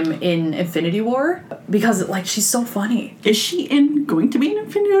time in Infinity War, because she's so funny. Is she going to be in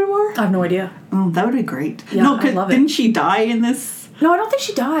Infinity War? I have no idea. Oh, that would be great. Yeah, no, I love it. Didn't she die in this? No, I don't think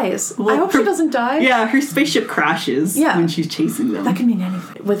she dies. Well, I hope she doesn't die. Yeah, her spaceship crashes when she's chasing them. That can mean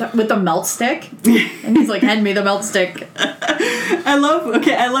anything. With the melt stick. And he's like, hand me the melt stick. I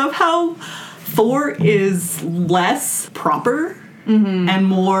love how Thor is less proper and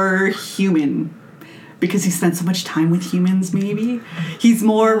more human. Because he spent so much time with humans, maybe. He's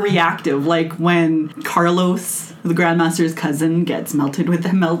more reactive, like when Carlos, the Grandmaster's cousin, gets melted with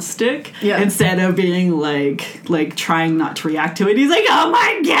a melt stick. Yeah. Instead of being like trying not to react to it, he's like, oh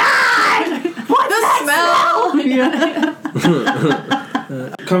my god! What's that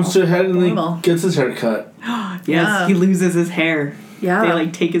smell? Comes to a head and then gets his hair cut. Yes, he loses his hair. Yeah. They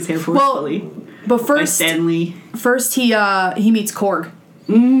take his hair forcefully. Well, but first he meets Korg.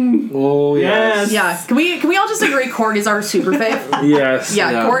 Oh yes. Yeah. Can we all just agree Korg is our super fave? Yes.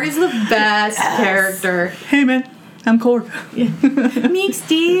 Yeah, Korg is the best character. Hey man, I'm Korg. Meek's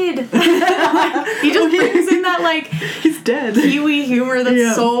dead. He just brings in that he's dead. Kiwi humor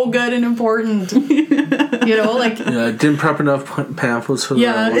that's so good and important. You know, didn't prep enough pamphlets for that.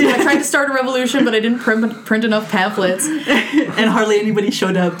 Yeah, I tried to start a revolution, but I didn't print enough pamphlets. And hardly anybody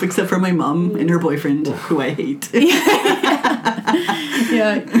showed up except for my mom and her boyfriend, who I hate.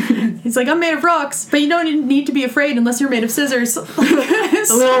 Yeah. He's like, I'm made of rocks, but you don't need to be afraid unless you're made of scissors. A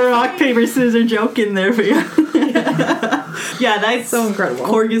little rock, paper, scissors joke in there for you. Yeah, that's so incredible.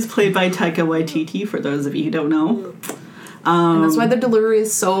 Korg is played by Taika Waititi, for those of you who don't know. And that's why the delivery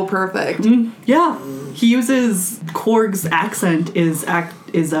is so perfect. Yeah. He uses Korg's accent is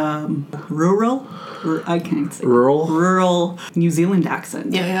rural. I can't say rural New Zealand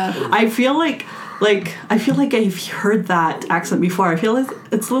accent. Yeah. I feel like I've heard that accent before. I feel like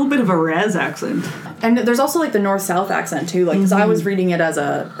it's a little bit of a Raz accent. And there's also the north-south accent too, because I was reading it as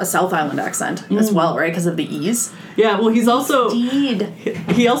a South Island accent as well, right? Because of the E's. Yeah, well, he also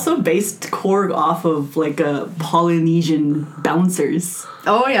based Korg off of a Polynesian bouncers.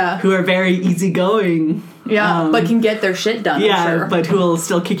 Oh yeah, who are very easygoing. Yeah, but can get their shit done. Yeah, I'm sure. But who will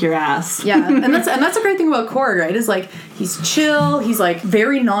still kick your ass. Yeah, and that's a great thing about Korg, right? Is he's chill. He's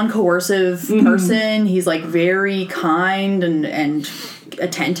very non-coercive person. He's very kind and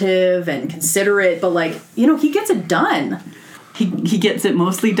attentive and considerate. But he gets it done. He gets it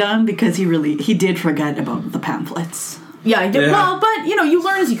mostly done because he did forget about the pamphlets. Yeah, he did. Yeah. Well, but, you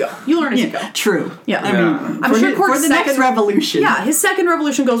learn as you go. You learn as you go. True. Yeah. I mean, I'm sure Korg's for the next revolution. Yeah, his second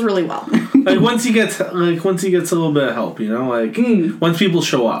revolution goes really well. Like, once he gets a little bit of help, once people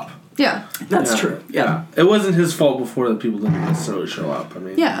show up. Yeah. That's true. Yeah. It wasn't his fault before that people didn't necessarily show up. I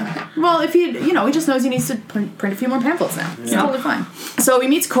mean. Yeah. Well, if he just knows he needs to print a few more pamphlets now. It's totally fine. So he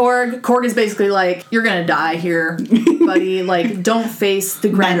meets Korg. Korg is basically like, you're gonna die here, buddy. Like, don't face the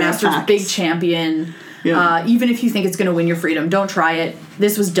Grandmaster's big champion. Yeah. Even if you think it's gonna win your freedom, don't try it.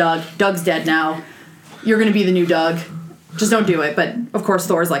 This was Doug. Doug's dead now. You're gonna be the new Doug. Just don't do it. But of course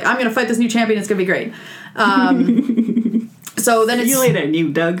Thor's like, I'm gonna fight this new champion. It's gonna be great. So then See you later,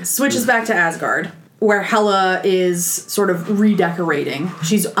 new Doug. Switches back to Asgard, where Hela is sort of redecorating.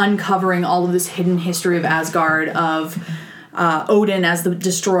 She's uncovering all of this hidden history of Asgard, of Odin as the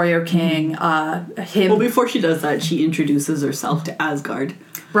Destroyer King, him... Well, before she does that, she introduces herself to Asgard.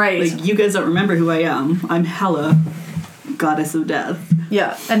 Right. Like, you guys don't remember who I am. I'm Hela, goddess of death.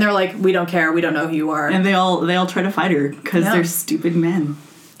 Yeah, and they're like, we don't care, we don't know who you are. And they all try to fight her, because they're stupid men.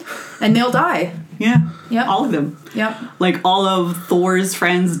 And they'll die. Yeah. Yep. All of them. Yep. Like, all of Thor's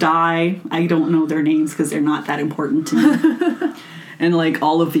friends die. I don't know their names because they're not that important to me. And, like,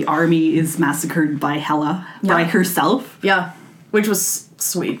 all of the army is massacred by Hela. By herself. Yeah. Which was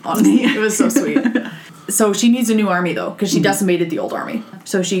sweet, honestly. It was so sweet. So she needs a new army, though, because she decimated the old army.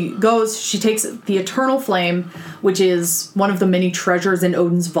 So she takes the Eternal Flame, which is one of the many treasures in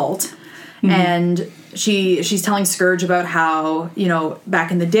Odin's vault. And she's telling Scourge about how,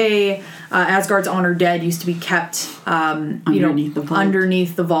 back in the day, Asgard's honored dead used to be kept, underneath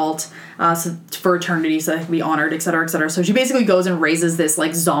the vault so for eternity, so they can be honored, et cetera, et cetera. So she basically goes and raises this,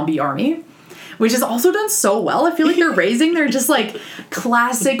 like, zombie army, which is also done so well. I feel like they're just, like,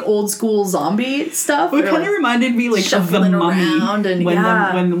 classic old school zombie stuff. It kind of reminded me, like, of the Mummy.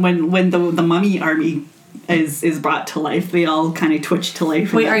 When the Mummy army is brought to life, they all kind of twitch to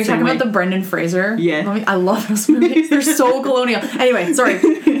life. Wait, are you talking about the Brendan Fraser? Yeah. I love those movies. They're so colonial. Anyway, sorry.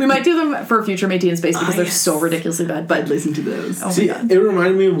 We might do them for future Metis in Space because they're so ridiculously bad. But listen to those. See, it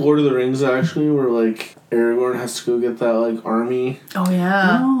reminded me of Lord of the Rings, actually, where, like, Aragorn has to go get that, like, army. Oh,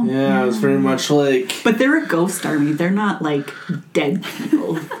 yeah. Oh, yeah, it was very much like... But they're a ghost army. They're not, like, dead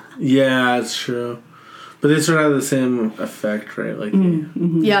people. Yeah, it's true. But they sort of have the same effect, right? Like,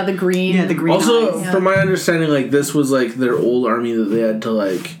 yeah, the green. Yeah, the green. Also, eyes. from my understanding, like, this was like their old army that they had to,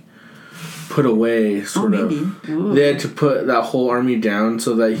 like, put away, sort of. Ooh. They had to put that whole army down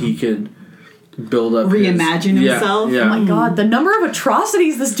so that he could build up, reimagine himself. Yeah. Oh my god, the number of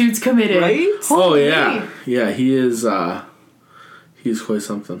atrocities this dude's committed. Right? Holy. Oh yeah, he is. He's quite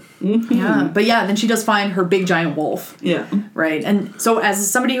something. Mm-hmm. Yeah, but then she does find her big giant wolf. Yeah. Right, and so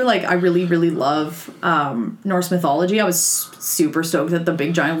as somebody who, like, I really, really love Norse mythology, I was super stoked that the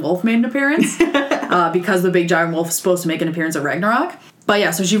big giant wolf made an appearance because the big giant wolf is supposed to make an appearance at Ragnarok. But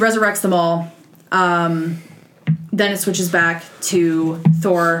yeah, so she resurrects them all. Then it switches back to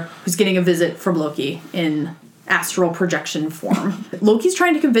Thor, who's getting a visit from Loki in astral projection form. Loki's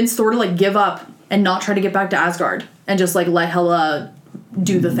trying to convince Thor to, like, give up and not try to get back to Asgard and just, like, let Hela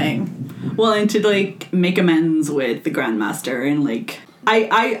do the thing. Well, and to, like, make amends with the Grandmaster and, like,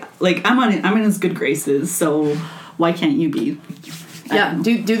 I'm in his good graces, so why can't you be? Yeah,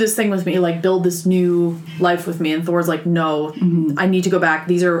 do this thing with me, like, build this new life with me. And Thor's like, no, I need to go back.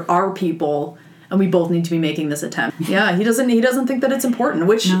 These are our people, and we both need to be making this attempt. Yeah, he doesn't think that it's important,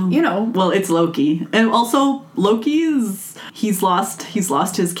 which, Well, it's Loki. And also, he's lost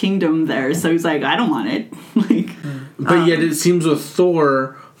his kingdom there, so he's like, I don't want it. But yet it seems with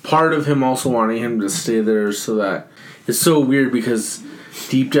Thor, part of him also wanting him to stay there, so that it's so weird because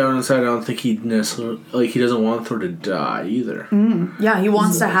deep down inside, I don't think he necessarily, like, he doesn't want Thor to die either. Yeah, he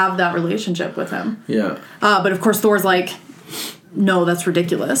wants to have that relationship with him. Yeah. But of course, Thor's like, no, that's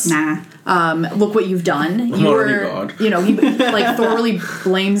ridiculous. Nah. Look what you've done. God. He like, Thor really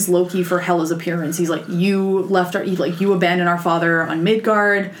blames Loki for Hela's appearance. He's like, you abandoned our father on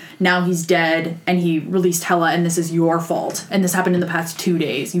Midgard. Now he's dead, and he released Hela, and this is your fault. And this happened in the past 2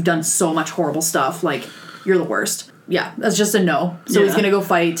 days. You've done so much horrible stuff. Like, you're the worst. Yeah, that's just a no. So he's gonna go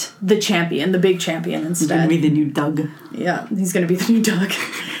fight the champion, the big champion instead. He's gonna be the new Doug. Yeah, he's gonna be the new Doug.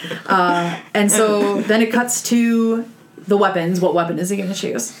 And so then it cuts to the weapons. What weapon is he going to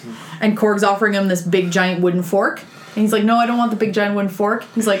choose? And Korg's offering him this big giant wooden fork. And he's like, no, I don't want the big giant wooden fork.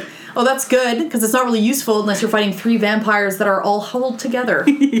 He's like, oh, that's good, because it's not really useful unless you're fighting 3 vampires that are all huddled together.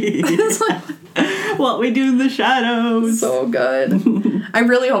 It's like, what we do in the shadows. So good. I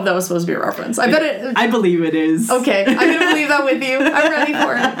really hope that was supposed to be a reference. I bet it... I believe it is. Okay, I'm going to believe that with you. I'm ready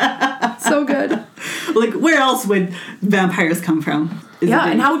for it. So good. Like, where else would vampires come from?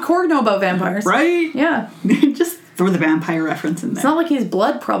 And how would Korg know about vampires? Right? Yeah. Just Throw the vampire reference in there. It's not like he's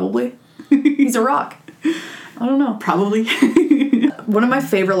blood, probably. He's a rock. I don't know. Probably. One of my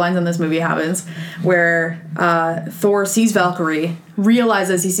favorite lines in this movie happens where Thor sees Valkyrie,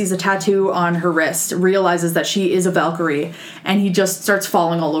 realizes he sees a tattoo on her wrist, realizes that she is a Valkyrie, and he just starts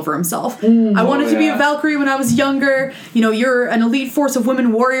falling all over himself. I wanted to be a Valkyrie when I was younger. You know, you're an elite force of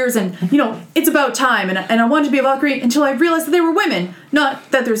women warriors, and, you know, it's about time. And I wanted to be a Valkyrie until I realized that they were women.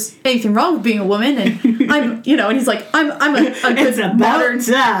 Not that there's anything wrong with being a woman. And I'm, you know, and he's like, I'm a good modern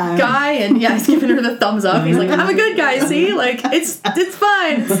guy. And yeah, he's giving her the thumbs up. He's like, I'm a good guy, see? Like, it's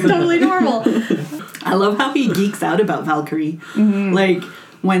fine. It's totally normal. I love how he geeks out about Valkyrie. Mm-hmm. Like,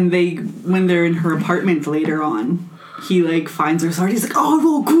 when they're in her apartment later on, he, like, finds her sword. He's like,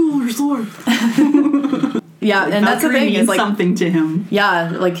 oh, cool, her sword. Yeah, like, and that's the thing. Means like, something to him.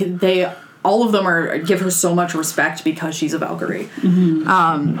 Yeah, like, all of them give her so much respect because she's a Valkyrie. Mm-hmm.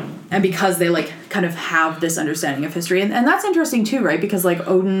 And because they, like, kind of have this understanding of history. And that's interesting, too, right? Because, like,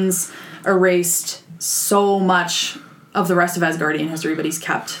 Odin's erased so much of the rest of Asgardian history, but he's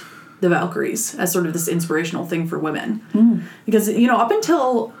kept the Valkyries as sort of this inspirational thing for women. Mm. Because, you know, up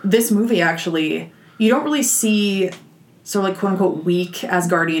until this movie, actually, you don't really see sort of, like, quote-unquote weak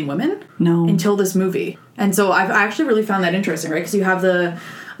Asgardian women. No. Until this movie. And so I actually really found that interesting, right? Because you have the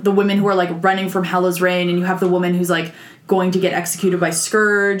women who are, like, running from Hela's reign, and you have the woman who's, like, going to get executed by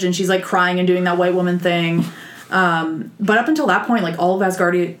Scourge, and she's, like, crying and doing that white woman thing. But up until that point, like, all of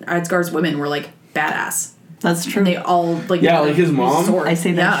Asgard's women were, like, badass. That's true. And they all, like... Yeah, like his mom. Sword. I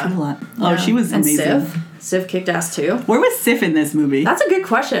say that a lot. Oh, she was amazing. And Sif kicked ass, too. Where was Sif in this movie? That's a good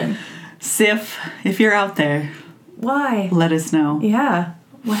question. Sif, if you're out there... Why? Let us know. Yeah.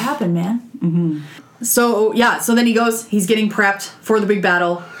 What happened, man? Mm-hmm. So, yeah, so then he's getting prepped for the big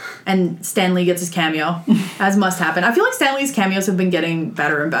battle, and Stan Lee gets his cameo, as must happen. I feel like Stan Lee's cameos have been getting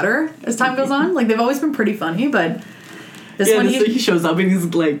better and better as time goes on. Like, they've always been pretty funny, but this one... he shows up and he's,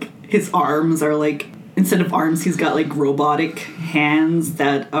 like, his arms are, like... Instead of arms, he's got, like, robotic hands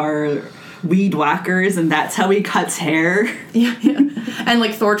that are weed whackers, and that's how he cuts hair. Yeah. And,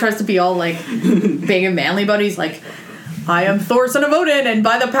 like, Thor tries to be all, like, big and manly, but he's like, I am Thor, son of Odin, and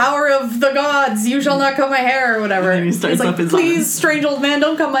by the power of the gods, you shall not cut my hair, or whatever. And he starts like, up his please, arms. strange old man,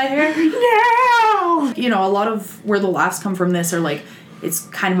 don't cut my hair. No! You know, a lot of where the laughs come from this are, like, it's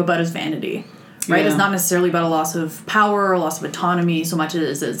kind of about his vanity, right? Yeah. It's not necessarily about a loss of power or a loss of autonomy so much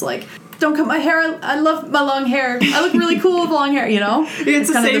as it's like, don't cut my hair. I love my long hair. I look really cool with long hair, you know? It's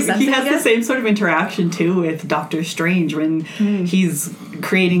the kind same. of the He has the same sort of interaction, too, with Doctor Strange. When he's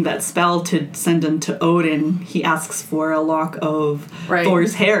creating that spell to send him to Odin, he asks for a lock of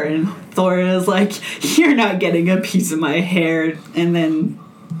Thor's hair, and Thor is like, you're not getting a piece of my hair. And then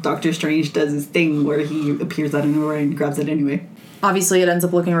Doctor Strange does his thing where he appears out of nowhere and grabs it anyway. Obviously, it ends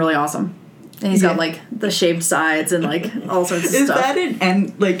up looking really awesome. And he's got, like, the shaved sides and, like, all sorts of stuff. Is that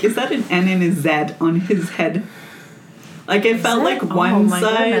an N and a Z on his head? Like, it felt like one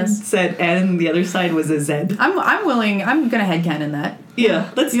side said N and the other side was a Z. I'm gonna headcanon that. Yeah,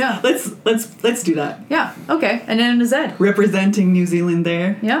 let's do that. Yeah, okay. And then a Z. Representing New Zealand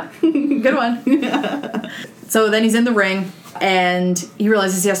there. Yeah. Good one. So then he's in the ring and he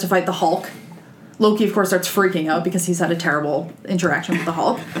realizes he has to fight the Hulk. Loki, of course, starts freaking out because he's had a terrible interaction with the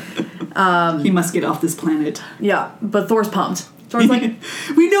Hulk. He must get off this planet. Yeah, but Thor's pumped. Thor's like,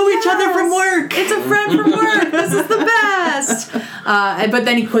 we know each other from work. It's a friend from work. This is the best. But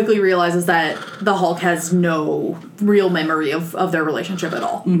then he quickly realizes that the Hulk has no real memory of their relationship at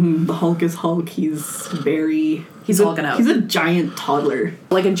all. Mm-hmm. The Hulk is Hulk. He's hulking out. He's a giant toddler.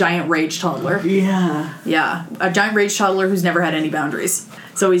 Like a giant rage toddler. Yeah. Yeah. A giant rage toddler who's never had any boundaries.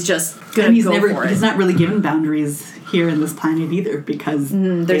 So he's just gonna go for it. He's not really given boundaries here in this planet either because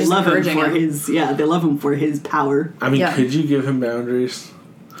they love him for his power. I mean, could you give him boundaries?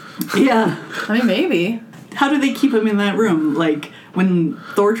 Yeah. I mean, maybe. How do they keep him in that room? Like, when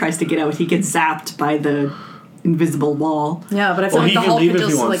Thor tries to get out, he gets zapped by the invisible wall. Yeah, but I feel like the Hulk could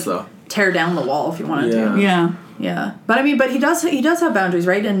just, tear down the wall if he wanted to. Yeah. Yeah. But I mean, he does have boundaries,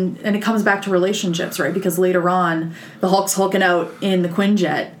 right? And it comes back to relationships, right? Because later on, the Hulk's hulking out in the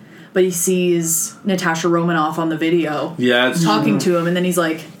Quinjet, but he sees Natasha Romanoff on the video talking to him, and then he's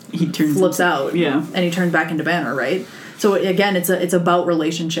like, he flips out. Yeah. And he turns back into Banner, right? So again, it's about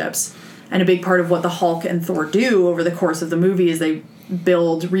relationships. And a big part of what the Hulk and Thor do over the course of the movie is they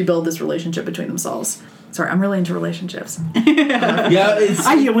rebuild this relationship between themselves. Sorry, I'm really into relationships.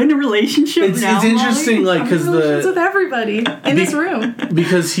 Are you in a relationship now? It's interesting, like, because with everybody in this room.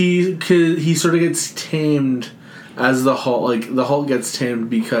 Because he sort of gets tamed as the Hulk. Like, the Hulk gets tamed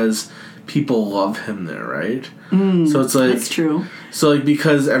because people love him there, right? So it's like... That's true. So, like,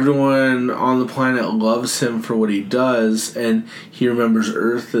 because everyone on the planet loves him for what he does, and he remembers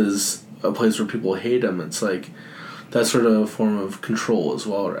Earth as a place where people hate him, it's like, that's sort of a form of control as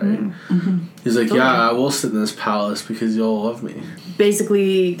well, right? Mm-hmm. He's like, totally. Yeah, I will sit in this palace because y'all love me.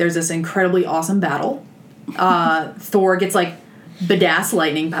 Basically, there's this incredibly awesome battle. Thor gets, like, badass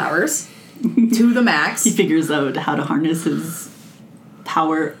lightning powers to the max. He figures out how to harness his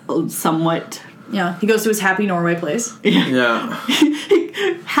power somewhat. Yeah, he goes to his happy Norway place. Yeah.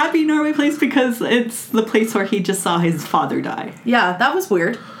 Happy Norway place because it's the place where he just saw his father die. Yeah, that was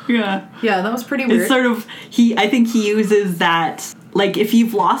weird. Yeah. Yeah, that was pretty weird. It's sort of, I think he uses that, like, if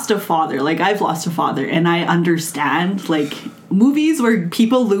you've lost a father, like, I've lost a father, and I understand, like, movies where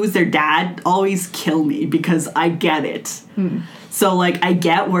people lose their dad always kill me because I get it. So, like, I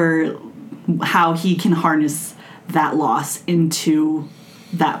get how he can harness that loss into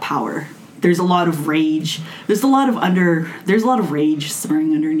that power. There's a lot of rage. There's a lot of rage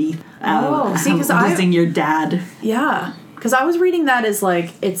simmering underneath. See, because losing your dad. Yeah, because I was reading that as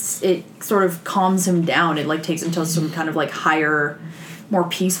like it sort of calms him down. It like takes him to some kind of like higher, more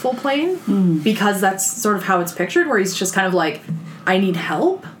peaceful plane because that's sort of how it's pictured, where he's just kind of like, I need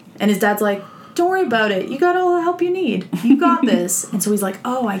help, and his dad's like, don't worry about it. You got all the help you need. You got this. And so he's like,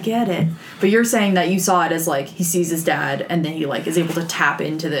 oh, I get it. But you're saying that you saw it as like he sees his dad and then he like is able to tap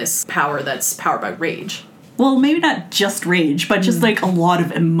into this power that's powered by rage. Well, maybe not just rage, but just like a lot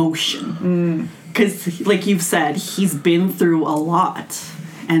of emotion. Because like you've said, he's been through a lot.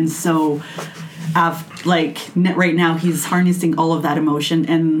 And so right now he's harnessing all of that emotion,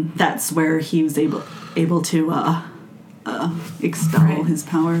 and that's where he was able to expel his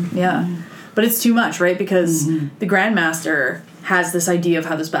power. Yeah. But it's too much, right? Because the Grandmaster has this idea of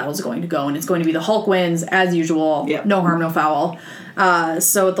how this battle is going to go, and it's going to be the Hulk wins, as usual, no harm, no foul.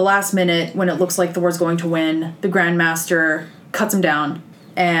 So at the last minute, when it looks like Thor's going to win, the Grandmaster cuts him down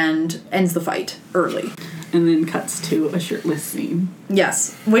and ends the fight early. And then cuts to a shirtless scene.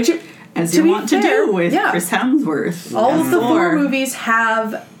 Yes. Which, as you want to do with Chris Hemsworth. All of the Thor movies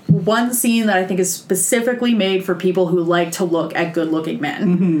have one scene that I think is specifically made for people who like to look at good-looking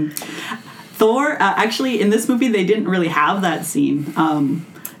men. Thor, actually, in this movie, they didn't really have that scene. Taika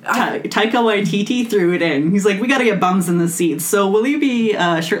Waititi threw it in. He's like, we gotta get bums in the seats. So will you be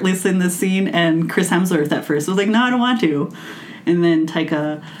shirtless in this scene? And Chris Hemsworth at first was like, no, I don't want to. And then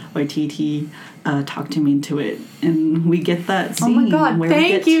Taika Waititi talked him into it. And we get that scene. Oh my god,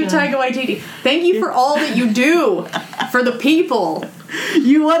 thank you, Taika Waititi. Thank you for all that you do for the people.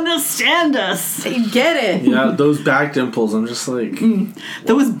 You understand us. You get it. Yeah, those back dimples, I'm just like...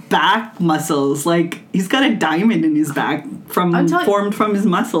 Those back muscles, like, he's got a diamond in his back formed from his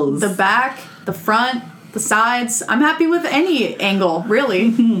muscles. The back, the front, the sides. I'm happy with any angle,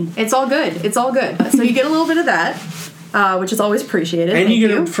 really. It's all good. It's all good. So you get a little bit of that, which is always appreciated. And you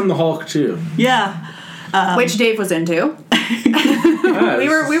get it from the Hulk, too. Yeah. Which Dave was into.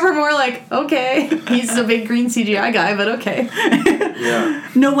 We were more like, okay, he's a big green CGI guy, but okay. Yeah.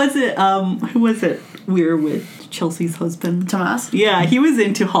 No, was it who was it? We were with Chelsea's husband, Tomas. Yeah, he was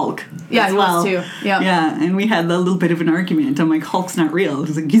into Hulk. Yeah, he was too. Yeah. Yeah, and we had a little bit of an argument. I'm like, Hulk's not real.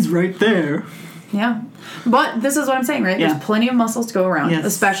 He's like, he's right there. Yeah. But this is what I'm saying, right? There's plenty of muscles to go around,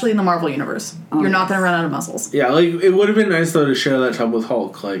 especially in the Marvel universe. You're not going to run out of muscles. Yeah, like, it would have been nice, though, to share that tub with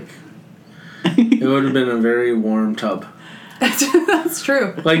Hulk. Like, it would have been a very warm tub. That's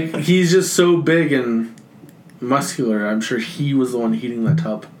true. Like, he's just so big and muscular. I'm sure he was the one heating that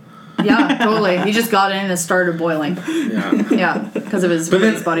tub. Yeah, totally. He just got in and it started boiling. Yeah. Yeah, because of his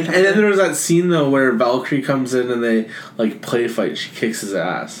body temperature. And then there was that scene, though, where Valkyrie comes in and they, like, play fight. She kicks his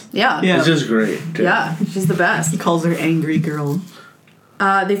ass. Yeah. It's just great, too. Yeah, she's the best. He calls her angry girl.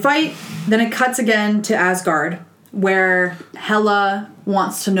 They fight, then it cuts again to Asgard, where Hela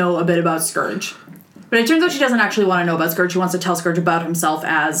wants to know a bit about Scourge. But it turns out she doesn't actually want to know about Scourge. She wants to tell Scourge about himself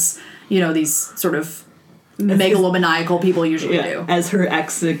as, these sort of megalomaniacal people usually do. As her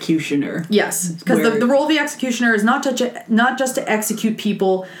executioner. Yes, because the role of the executioner is not just to execute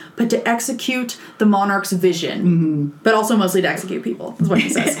people, but to execute the monarch's vision. But also mostly to execute people, is what he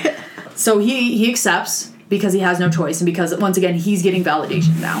says. So he accepts because he has no choice, and because once again he's getting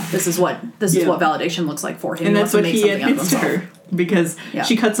validation now. This is what validation looks like for him. And that's what he admits to her. Because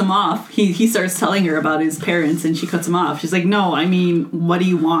she cuts him off. He starts telling her about his parents, and she cuts him off. She's like, no, I mean, what do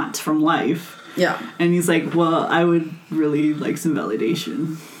you want from life? Yeah. And he's like, well, I would really like some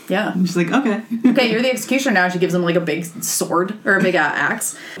validation. Yeah. And she's like, okay. Okay, you're the executioner now. She gives him like a big sword, or a big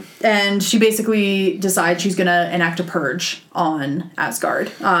axe. And she basically decides she's going to enact a purge on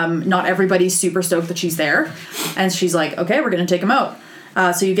Asgard. Not everybody's super stoked that she's there. And she's like, okay, we're going to take him out.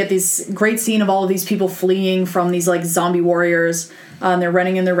 So you get this great scene of all of these people fleeing from these like zombie warriors. They're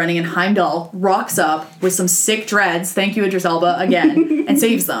running, and Heimdall rocks up with some sick dreads. Thank you, Idris Elba, again, and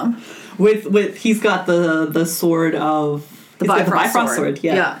saves them. With he's got the sword of the Bifrost sword.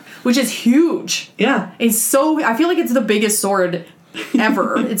 Yeah, which is huge. Yeah, it's so. I feel like it's the biggest sword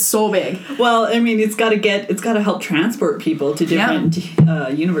ever. It's so big. Well, I mean, it's got to help transport people to different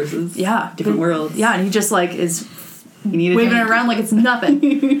universes. Yeah, different worlds. Yeah, and he just like is waving it around like it's nothing,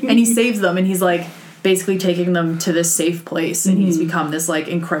 and he saves them, and he's like basically taking them to this safe place, and he's become this like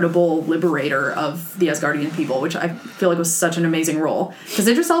incredible liberator of the Asgardian people, which I feel like was such an amazing role. Because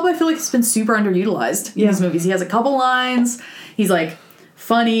Idris Elba, I feel like he's been super underutilized in these movies. He has a couple lines. He's like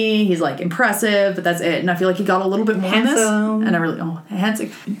funny. He's like impressive, but that's it. And I feel like he got a little bit more in this. And I really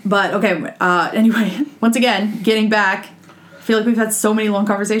handsome. But okay. Anyway, once again, getting back. I feel like we've had so many long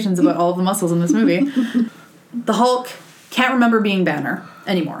conversations about all of the muscles in this movie. The Hulk can't remember being Banner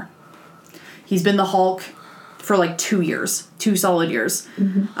anymore. He's been the Hulk for like 2 solid years.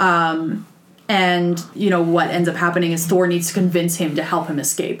 And, you know, what ends up happening is Thor needs to convince him to help him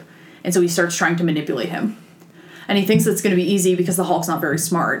escape. And so he starts trying to manipulate him. And he thinks it's going to be easy because the Hulk's not very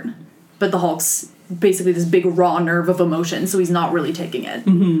smart. But the Hulk's basically this big raw nerve of emotion, so he's not really taking it.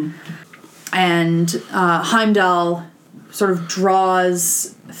 And Heimdall sort of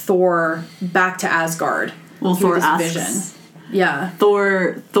draws Thor back to Asgard. Well, Thor asks... vision. Yeah.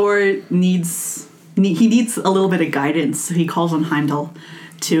 Thor needs a little bit of guidance, so he calls on Heimdall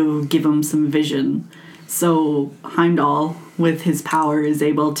to give him some vision. So Heimdall, with his power, is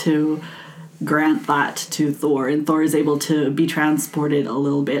able to grant that to Thor, and Thor is able to be transported a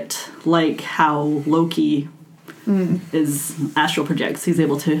little bit, like how Loki is astral projects. He's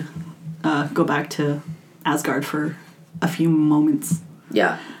able to go back to Asgard for a few moments.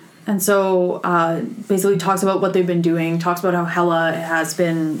 Yeah. And so basically talks about what they've been doing, talks about how Hela has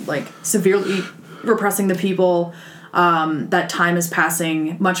been like severely repressing the people. That time is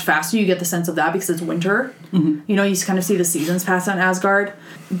passing much faster. You get the sense of that because it's winter. You know, you kind of see the seasons pass on Asgard.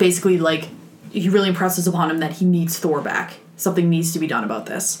 Basically, like, he really impresses upon him that he needs Thor back. Something needs to be done about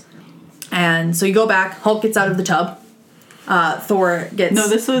this. And so you go back, Hulk gets out of the tub. Thor gets... No,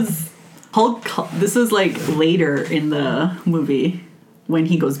 this was like later in the movie. When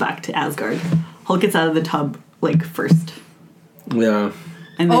he goes back to Asgard, Hulk gets out of the tub like first. Yeah.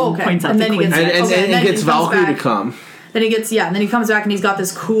 And then points out the Queen. And gets Valkyrie to come. Then he gets and then he comes back and he's got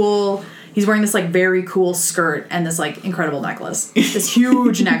this cool. He's wearing this like very cool skirt and this like incredible necklace. This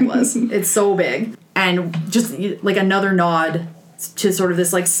huge necklace. It's so big and just like another nod to sort of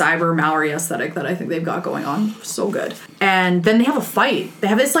this like cyber Maori aesthetic that I think they've got going on. So good. And then they have a fight. They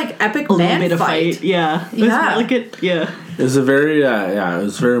have this like epic man fight. Yeah. It was a very it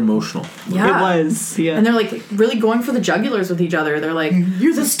was very emotional. Yeah. It was. Yeah. And they're like really going for the jugulars with each other. They're like,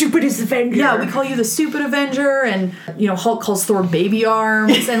 "You're the stupidest Avenger." Yeah, we call you the stupid Avenger, and you know, Hulk calls Thor baby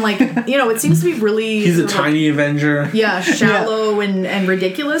arms, and like, you know, it seems to be really he's a tiny Avenger. Yeah, shallow and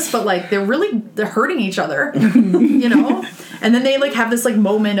ridiculous, but like they're hurting each other. You know? And then they like have this like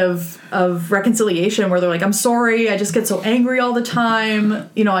moment of reconciliation where they're like, "I'm sorry, I just get so angry all the time.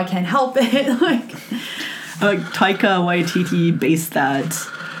 You know, I can't help it." Like Taika Waititi based that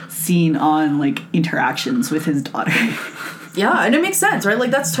scene on like interactions with his daughter. Yeah, and it makes sense, right?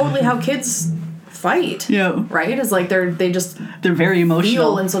 Like that's totally how kids fight. Yeah. Right? It's like they're very emotional,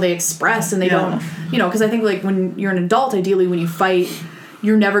 feel, and so they express, and they don't, you know, because I think like when you're an adult, ideally when you fight,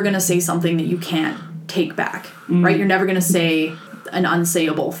 you're never gonna say something that you can't take back, right? You're never gonna say an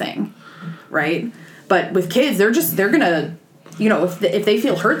unsayable thing, right? But with kids, they're gonna, you know, if they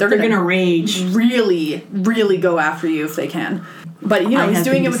feel hurt, they're gonna rage, really, really go after you if they can. But you know, he's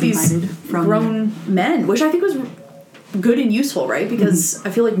doing it with these grown men, which I think was good and useful, right? Because I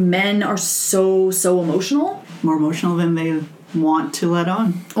feel like men are so emotional, more emotional than they want to let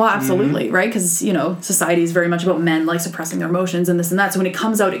on. Well, absolutely, right? Because you know, society is very much about men like suppressing their emotions and this and that. So when it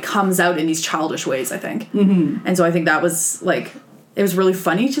comes out in these childish ways, I think. And so I think that was like, it was really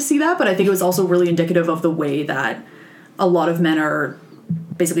funny to see that, but I think it was also really indicative of the way that a lot of men are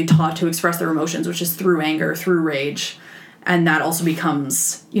basically taught to express their emotions, which is through anger, through rage. And that also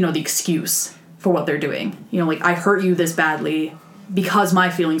becomes, you know, the excuse for what they're doing. You know, like, I hurt you this badly because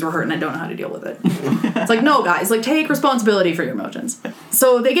my feelings were hurt and I don't know how to deal with it. It's like, no, guys, like, take responsibility for your emotions.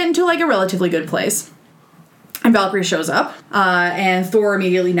 So they get into, like, a relatively good place. And Valkyrie shows up. And Thor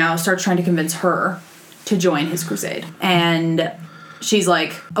immediately now starts trying to convince her to join his crusade. And she's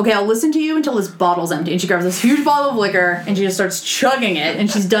like, okay, I'll listen to you until this bottle's empty. And she grabs this huge bottle of liquor and she just starts chugging it. And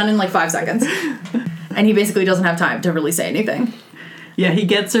she's done in, like, 5 seconds. And he basically doesn't have time to really say anything. Yeah, he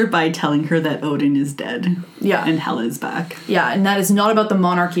gets her by telling her that Odin is dead. Yeah. And Hela is back. Yeah, and that is not about the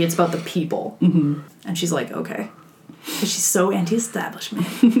monarchy, it's about the people. Mm-hmm. And she's like, okay. She's so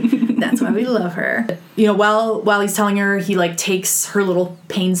anti-establishment. That's why we love her. You know, while he's telling her, he like takes her little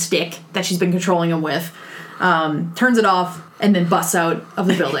pain stick that she's been controlling him with, turns it off, and then busts out of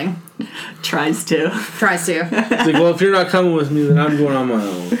the building. Tries to. Tries to. It's like, well, if you're not coming with me, then I'm going on my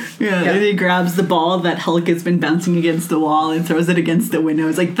own. Yeah, and he grabs the ball that Hulk has been bouncing against the wall and throws it against the window.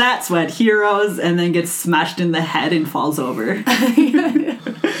 It's like, that's what heroes, and then gets smashed in the head and falls over.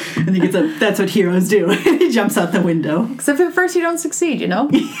 And he gets up, that's what heroes do. He jumps out the window. Except at first you don't succeed, you know?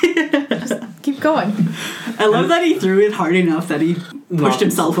 Just keep going. I love that he threw it hard enough that he pushed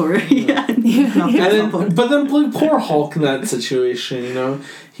himself over. But then poor Hulk in that situation, you know,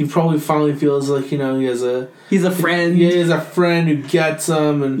 he probably finally feels like, you know, he's a friend. Yeah, he has a friend who gets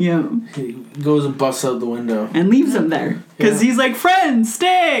him, and he goes and busts out the window and leaves him there because he's like, "Friend,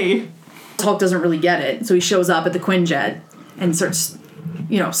 stay." Hulk doesn't really get it, so he shows up at the Quinjet and starts,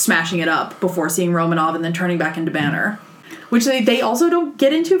 you know, smashing it up before seeing Romanov and then turning back into Banner, which they also don't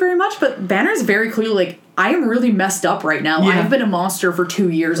get into very much. But Banner's very clearly like, I am really messed up right now. I have been a monster for 2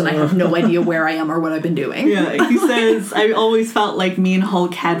 years and I have no idea where I am or what I've been doing. Yeah, he says, I always felt like me and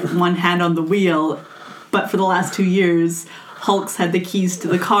Hulk had one hand on the wheel, but for the last 2 years, Hulk's had the keys to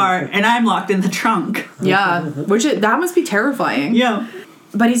the car and I'm locked in the trunk. Yeah, that must be terrifying. Yeah.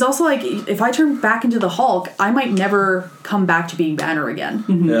 But he's also like, if I turn back into the Hulk, I might never come back to being Banner again.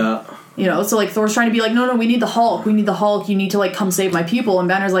 Mm-hmm. Yeah. You know, so like Thor's trying to be like, no, we need the Hulk. We need the Hulk. You need to like come save my people. And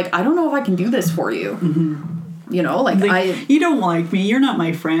Banner's like, I don't know if I can do this for you. Mm-hmm. You know, like you don't like me. You're not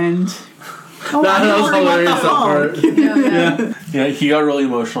my friend. Oh, that was hilarious. That part. Yeah. He got really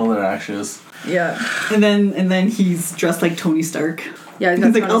emotional in their ashes. Yeah. And then he's dressed like Tony Stark. Yeah,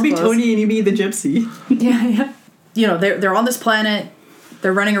 he's like, I'll be Tony and you be the gypsy. Yeah. You know, they're on this planet.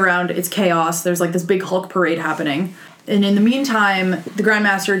 They're running around. It's chaos. There's like this big Hulk parade happening. And in the meantime, the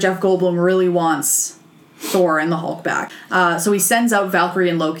Grandmaster, Jeff Goldblum, really wants Thor and the Hulk back. So he sends out Valkyrie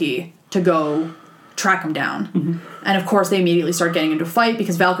and Loki to go track him down. Mm-hmm. And of course, they immediately start getting into a fight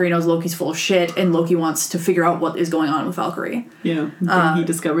because Valkyrie knows Loki's full of shit and Loki wants to figure out what is going on with Valkyrie. Yeah. Then he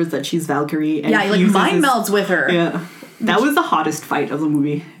discovers that she's Valkyrie. And he like mind melds with her. Yeah. That was the hottest fight of the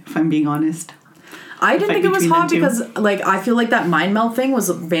movie, if I'm being honest. I didn't think it was hot because, like, I feel like that mind meld thing was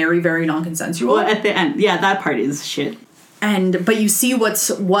very, very non-consensual. Well, at the end, yeah, that part is shit. But you see what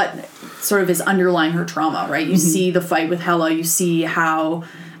sort of is underlying her trauma, right? You see the fight with Hela. You see how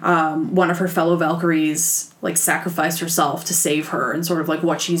one of her fellow Valkyries, like, sacrificed herself to save her and sort of, like,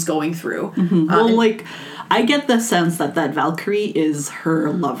 what she's going through. Mm-hmm. I get the sense that Valkyrie is her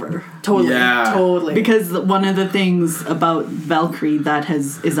lover. Totally. Yeah. Totally. Because one of the things about Valkyrie that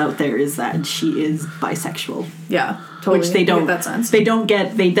is out there is that she is bisexual. Yeah, totally. Which they don't get that sense. They don't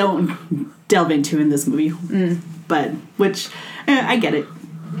delve into in this movie. But I get it.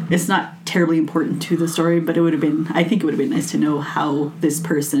 It's not terribly important to the story, but I think it would have been nice to know how this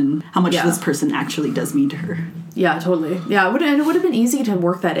person actually does mean to her. Yeah, totally. Yeah, it would have been easy to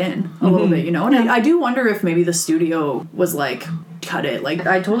work that in a little bit, you know? And I do wonder if maybe the studio was like, cut it. Like,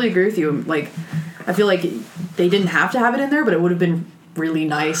 I totally agree with you. Like, I feel like they didn't have to have it in there, but it would have been really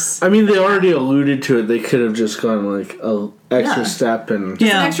nice. I mean, they already alluded to it. They could have just gone, like, an extra step and...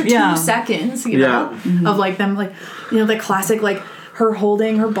 Just an extra 2 seconds, you know? Of, like, them, like, you know, the classic, like, her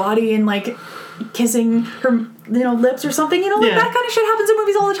holding her body and, like, kissing her, you know, lips or something, you know, like that kind of shit happens in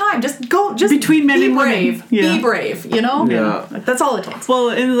movies all the time. Just between men and brave. Be brave, you know? Yeah. Like, that's all it takes. Well,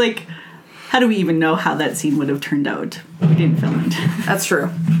 and like, how do we even know how that scene would have turned out? We didn't film it. That's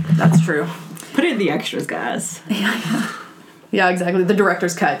true. Put it in the extras, guys. Yeah, exactly. The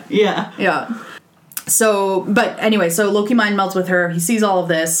director's cut. Yeah. So, but anyway, so Loki mind melts with her. He sees all of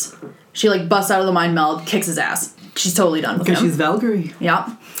this. She, like, busts out of the mind meld, kicks his ass. She's totally done with him. Because she's Valkyrie.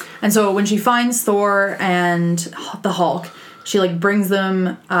 Yeah. And so when she finds Thor and the Hulk, she, like, brings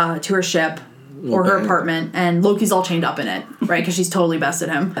them to her ship or her apartment, and Loki's all chained up in it, right? Because she's totally bested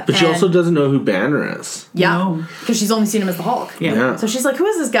him. But she also doesn't know who Banner is. Yeah. Because she's only seen him as the Hulk. Yeah. So she's like, who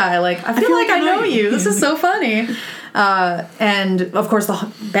is this guy? Like, I feel like I know you. This is so funny. And, of course,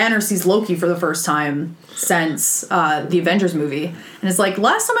 the Banner sees Loki for the first time since the Avengers movie. And it's like,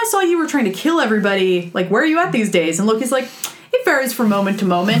 last time I saw you were trying to kill everybody. Like, where are you at these days? And Loki's like, it varies from moment to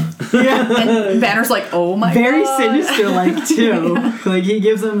moment. And Banner's like, oh my Very God. sinister, like, too. Like, he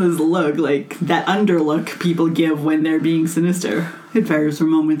gives them this look, like, that underlook people give when they're being sinister. It varies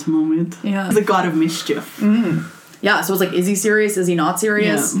from moment to moment. Yeah. He's a god of mischief. Yeah, so it's like, is he serious? Is he not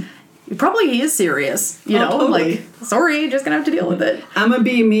serious? Yeah. probably he is serious, you know? Totally. Like, sorry, just gonna have to deal with it. I'ma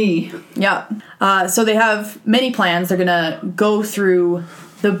be me. Yeah. So they have many plans. They're gonna go through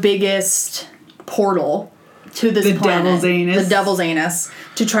the biggest portal to this planet. The Devil's Anus.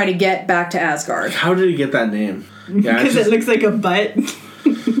 To try to get back to Asgard. How did he get that name? Yeah, because it looks like a butt.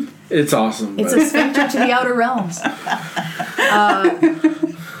 It's awesome. It's a sphincter to the outer realms.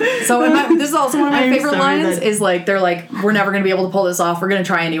 So this is also one of my favorite lines is like, they're like, we're never going to be able to pull this off. We're going to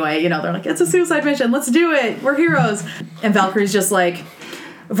try anyway. You know, they're like, it's a suicide mission. Let's do it. We're heroes. And Valkyrie's just like,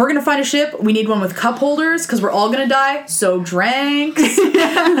 if we're going to find a ship, we need one with cup holders because we're all going to die. So drinks.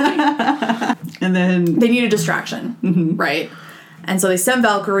 And then they need a distraction, right? And so they send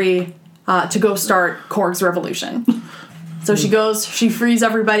Valkyrie to go start Korg's revolution. So she goes, she frees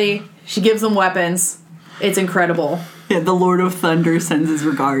everybody, she gives them weapons. It's incredible. Yeah, the Lord of Thunder sends his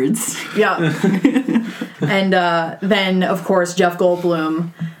regards. Yeah. And then, of course, Jeff Goldblum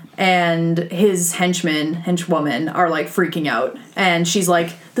and his henchwoman are like freaking out. And she's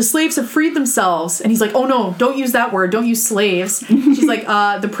like, the slaves have freed themselves. And he's like, oh no, don't use that word. Don't use slaves. She's like,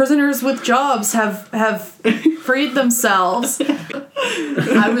 the prisoners with jobs have freed themselves.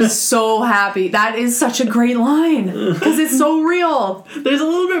 I was so happy. That is such a great line because it's so real. There's a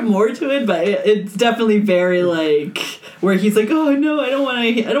little bit more to it, but it's definitely very like where he's like, "Oh no, I don't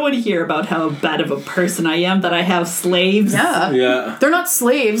want to hear about how bad of a person I am that I have slaves." Yeah. They're not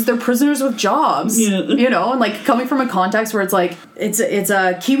slaves. They're prisoners with jobs. Yeah. You know, and like coming from a context where it's like it's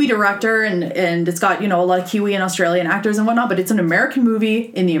a Kiwi director and it's got, you know, a lot of Kiwi and Australian actors and whatnot, but it's an American movie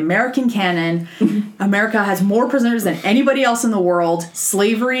in the American canon. America has more prisoners than anybody else in the world.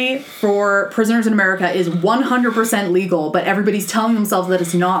 Slavery for prisoners in America is 100% legal, but everybody's telling themselves that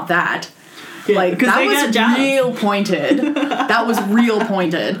it's not that. Yeah, like, that was real pointed. That was real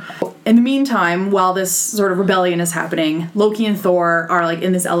pointed. In the meantime, while this sort of rebellion is happening, Loki and Thor are like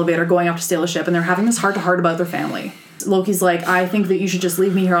in this elevator going up to steal a ship, and they're having this heart-to-heart about their family. Loki's like, I think that you should just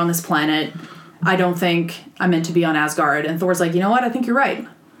leave me here on this planet. I don't think I'm meant to be on Asgard. And Thor's like, you know what? I think you're right.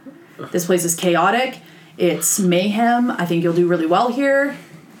 This place is chaotic. It's mayhem. I think you'll do really well here.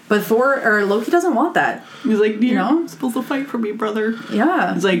 But Loki doesn't want that. He's like, you're supposed to fight for me, brother.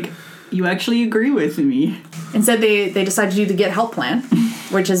 Yeah. He's like, you actually agree with me. Instead, they decide to do the Get Help plan,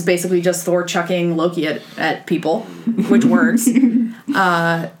 which is basically just Thor chucking Loki at people, which works.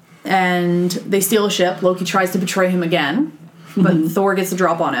 And they steal a ship. Loki tries to betray him again, but Thor gets the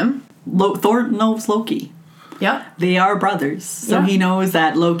drop on him. Thor knows Loki. Yeah. They are brothers. So he knows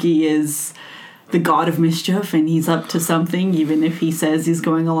that Loki is the god of mischief and he's up to something, even if he says he's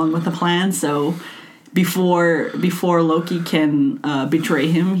going along with the plan. So before Loki can betray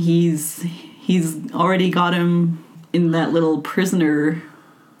him, he's already got him in that little prisoner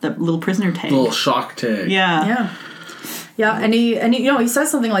tag. Little shock tag. Yeah. Yeah, and he you know, he says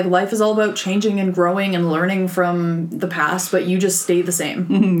something like, life is all about changing and growing and learning from the past, but you just stay the same.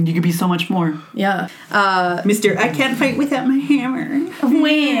 Mm-hmm. You could be so much more. Yeah. Mr. I can't fight without my hammer.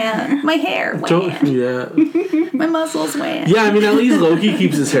 Wham. My hair. Wham. Yeah. My muscles. Wham. Yeah, I mean, at least Loki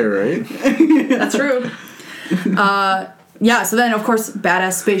keeps his hair, right? That's true. Yeah, so then, of course,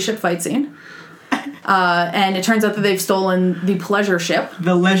 badass spaceship fight scene. And it turns out that they've stolen the pleasure ship.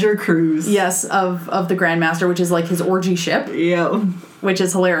 The leisure cruise. Yes, of the Grandmaster, which is like his orgy ship. Yeah. Which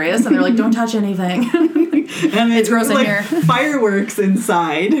is hilarious. And they're like, don't touch anything. And it's gross in like here. Fireworks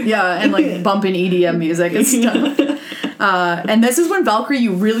inside. Yeah, and like bumping EDM music and stuff. And this is when Valkyrie,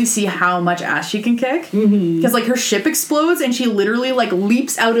 you really see how much ass she can kick. Because like her ship explodes and she literally like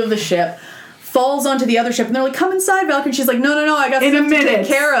leaps out of the ship, falls onto the other ship, and they're like, come inside, Valkyrie. And she's like, no, I got stuff to take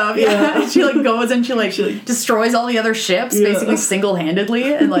care of. Yeah. And she like goes and she destroys all the other ships, basically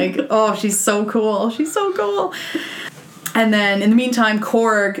single-handedly. And like, oh, she's so cool. She's so cool. And then in the meantime,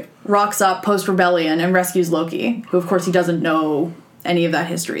 Korg rocks up post-rebellion and rescues Loki, who of course he doesn't know any of that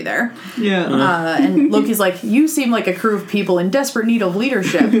history there. Yeah. And Loki's like, you seem like a crew of people in desperate need of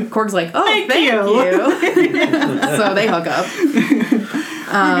leadership. Korg's like, oh, thank you. So they hook up.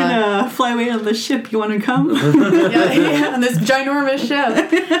 We're gonna fly away on the ship. You want to come? On this ginormous ship.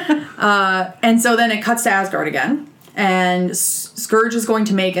 And so then it cuts to Asgard again. And Scourge is going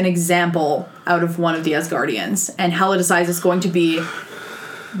to make an example out of one of the Asgardians. And Hela decides it's going to be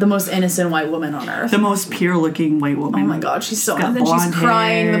the most innocent white woman on Earth. The most pure-looking white woman. Oh my god, she's so innocent. She's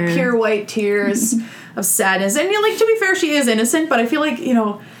crying, hair. The pure white tears of sadness. And, like, to be fair, she is innocent, but I feel like, you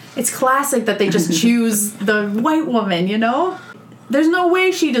know, it's classic that they just choose the white woman, you know? There's no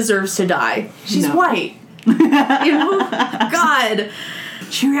way she deserves to die. She's white. You know? God.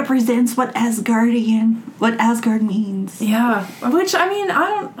 She represents what Asgard means. Yeah. Which, I mean,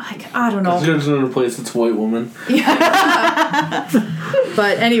 I don't know. It's just another place that's white woman. Yeah.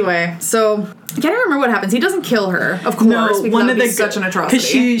 But anyway, so I can't remember what happens. He doesn't kill her, of course, because that would be such an atrocity.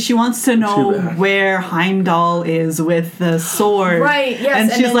 Because she wants to know where Heimdall is with the sword. Right,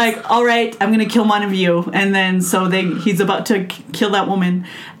 yes. And she's like, all right, I'm going to kill one of you. And then so he's about to kill that woman.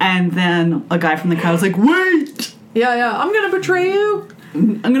 And then a guy from the crowd's like, wait! Yeah, I'm going to betray you.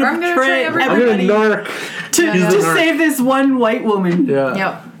 I'm going to betray everybody. I'm going to narc. To save this one white woman. Yeah.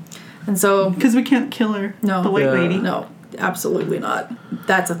 Yep. And so... Because we can't kill her. No. The white lady. No, absolutely not.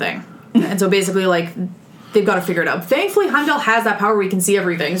 That's a thing. And so basically, like, they've got to figure it out. Thankfully, Heimdall has that power where he can see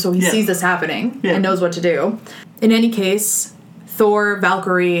everything, so he sees this happening and knows what to do. In any case, Thor,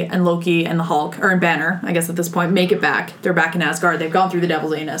 Valkyrie, and Loki, and the Hulk, or Banner, I guess at this point, make it back. They're back in Asgard. They've gone through the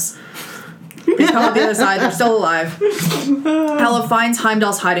Devil's Anus. They come out the other side. They're still alive. Hela finds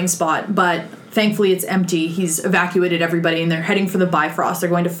Heimdall's hiding spot, but thankfully it's empty. He's evacuated everybody, and they're heading for the Bifrost. They're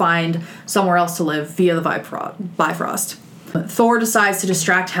going to find somewhere else to live via the Bifrost. Thor decides to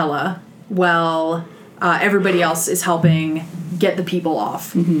distract Hela while everybody else is helping get the people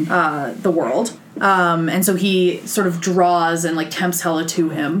off the world. And so he sort of draws and like tempts Hela to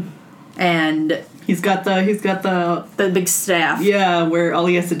him, and he's got the big staff. Yeah, where all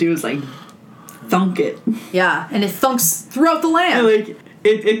he has to do is like thunk it. Yeah, and it thunks throughout the land. And, like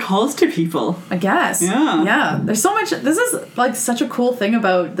it calls to people. I guess. Yeah. There's so much. This is like such a cool thing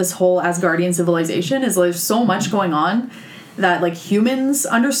about this whole Asgardian civilization is there's so much going on that like humans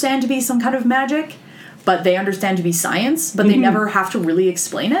understand to be some kind of magic, but they understand to be science, but they never have to really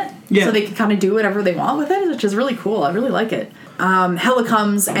explain it. Yeah. So they can kind of do whatever they want with it, which is really cool. I really like it. Hela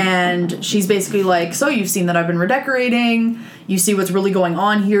comes and she's basically like, so you've seen that I've been redecorating. You see what's really going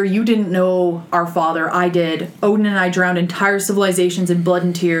on here. You didn't know our father. I did. Odin and I drowned entire civilizations in blood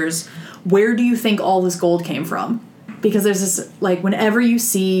and tears. Where do you think all this gold came from? Because there's this, like, whenever you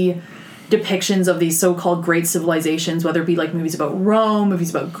see depictions of these so-called great civilizations, whether it be like movies about Rome, movies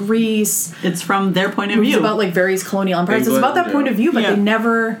about Greece, it's from their point of view. Movies about like various colonial empires. It's about that point of view, but they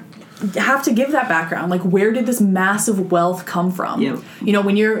never have to give that background. Like, where did this massive wealth come from? Yeah. You know,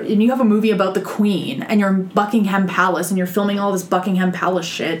 when you have a movie about the Queen and you're in Buckingham Palace and you're filming all this Buckingham Palace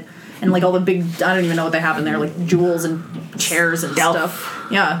shit and like all the big, I don't even know what they have in there, like jewels and chairs and stuff.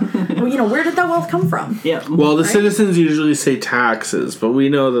 Yeah. Well, you know, where did that wealth come from? Yeah. Well, the citizens usually say taxes, but we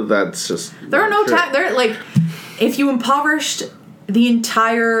know that that's just... There are no tax... There, like, if you impoverished the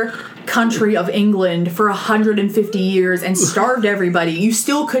entire country of England for 150 years and starved everybody, you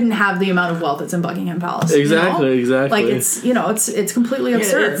still couldn't have the amount of wealth that's in Buckingham Palace. Exactly, exactly. Like, it's, you know, it's completely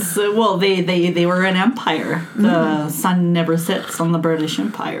absurd. It's, well, they were an empire. The sun never sets on the British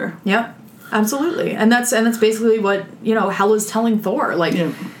Empire. Yep. Absolutely. And that's basically what, you know, Hela's telling Thor. Like,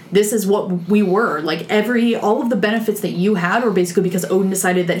 this is what we were. Like, all of the benefits that you had were basically because Odin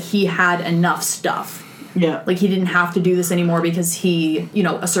decided that he had enough stuff. Yeah. Like, he didn't have to do this anymore because he, you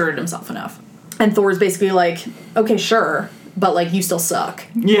know, asserted himself enough. And Thor's basically like, okay, sure, but, like, you still suck.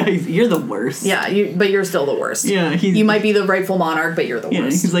 Yeah, you're the worst. Yeah, but you're still the worst. Yeah. You might be the rightful monarch, but you're the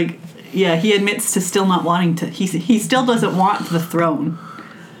worst. He's like, he admits to still not wanting to. He still doesn't want the throne.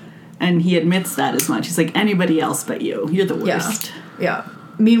 And he admits that as much. He's like, anybody else but you. You're the worst. Yeah.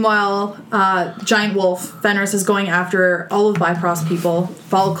 Meanwhile, Giant Wolf, Fenris, is going after all of Bifrost people,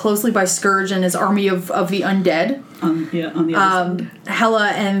 followed closely by Scourge and his army of the undead. On the other side. Hela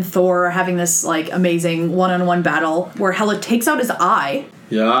and Thor are having this, like, amazing one-on-one battle where Hela takes out his eye.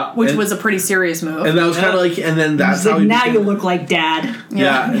 Yeah. Which was a pretty serious move. And that was kind of like, and then that's how like, now you look like Dad.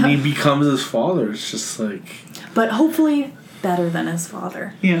 Yeah, and he becomes his father. It's just like... But hopefully better than his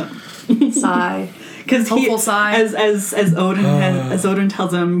father. Yeah. Sigh. Because sigh. As Odin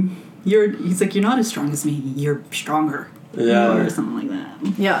tells him, he's like, you're not as strong as me. You're stronger. Yeah. Or something like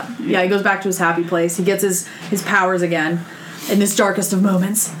that. Yeah. Yeah, he goes back to his happy place. He gets his powers again in this darkest of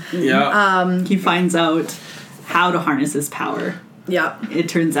moments. Yeah. He finds out how to harness his power. Yeah. It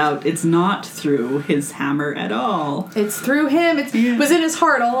turns out it's not through his hammer at all. It's through him. It was in his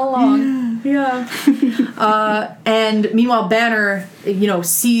heart all along. Yeah. And meanwhile, Banner, you know,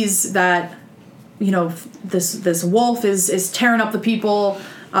 sees that, you know, this wolf is tearing up the people,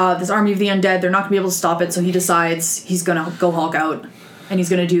 this army of the undead. They're not going to be able to stop it, so he decides he's going to go Hulk out, and he's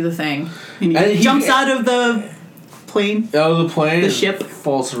going to do the thing. And he jumps out of the plane. Out of the plane. The ship.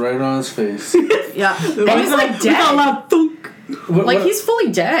 Falls right on his face. Yeah. And he's like dead. He's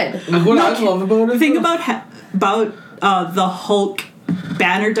fully dead. What I love about it. The thing about the Hulk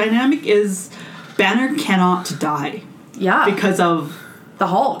Banner dynamic is Banner cannot die. Yeah. Because of the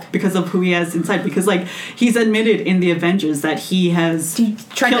Hulk. Because of who he has inside. Because, like, he's admitted in the Avengers that he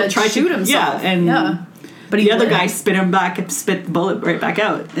tried to shoot himself. But the other guy spit the bullet right back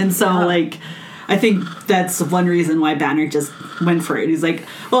out. And so, like, I think that's one reason why Banner just went for it. He's like,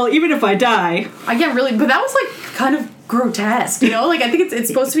 well, even if I die, I can't really. But that was like kind of grotesque, you know. Like I think it's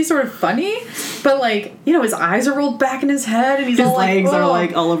supposed to be sort of funny, but like his eyes are rolled back in his head, and he's his all legs like, are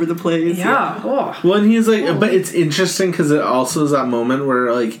like all over the place. Yeah. Oh. Well, and he's like, but it's interesting because it also is that moment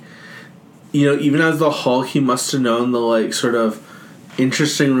where like, even as the Hulk, he must have known the like sort of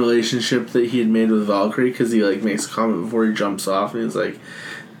interesting relationship that he had made with Valkyrie, because he like makes a comment before he jumps off, and he's like,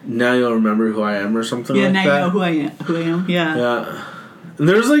 now you'll remember who I am, or something like that. Yeah, now you know who I am. Yeah. Yeah. And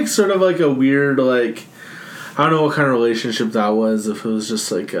there's like sort of like a weird like, I don't know what kind of relationship that was, if it was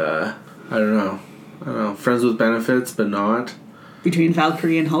just like I don't know, friends with benefits but not. Between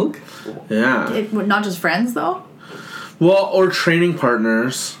Valkyrie and Hulk? Yeah. Not just friends though? Well, or training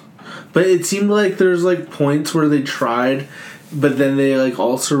partners. But it seemed like there's like points where they tried, but then they like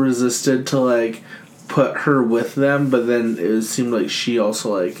also resisted to like put her with them, but then it seemed like she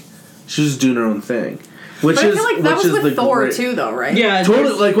also like she was doing her own thing. Which but is, I feel like that was with Thor too, though, right? Yeah,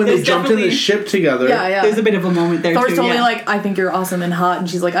 totally. Like when they jumped in the ship together. Yeah. There's a bit of a moment there. Thor's too, totally yeah. like, I think you're awesome and hot, and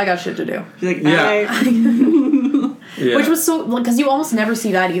she's like, I got shit to do. She's like, Yeah. Yeah. Which was so, because you almost never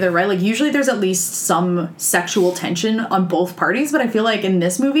see that either, right? Like, usually there's at least some sexual tension on both parties, but I feel like in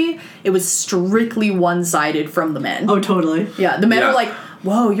this movie, it was strictly one-sided from the men. Oh, totally. Yeah, the men are like,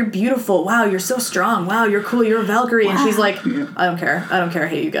 whoa, you're beautiful. Wow, you're so strong. Wow, you're cool. You're a Valkyrie. Wow. And she's like, I don't care. I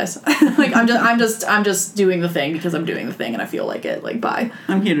hate you guys. Like, I'm just doing the thing because I'm doing the thing and I feel like it. Like, bye.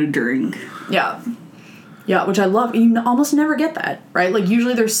 I'm here to drink. Yeah. Yeah, which I love. You almost never get that, right? Like,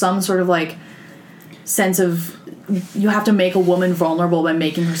 usually there's some sort of, like, sense of you have to make a woman vulnerable by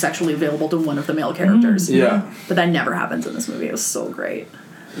making her sexually available to one of the male characters. Yeah. But that never happens in this movie. It was so great.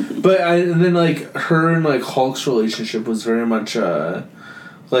 But and then like her and like Hulk's relationship was very much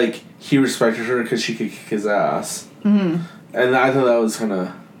like he respected her because she could kick his ass. Mm-hmm. And I thought that was kind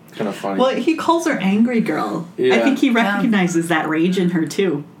of funny. Well, he calls her angry girl. Yeah. I think he recognizes that rage in her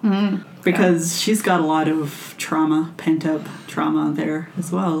too. Mm-hmm. Because she's got a lot of trauma, pent up trauma there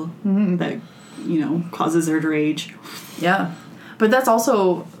as well. Mm-hmm. That causes her to rage. Yeah. But that's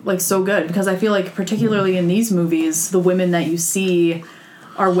also, like, so good, because I feel like, particularly in these movies, the women that you see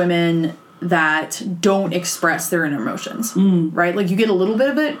are women that don't express their inner emotions, right? Like, you get a little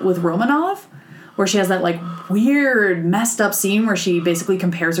bit of it with Romanov, where she has that, like, weird, messed up scene where she basically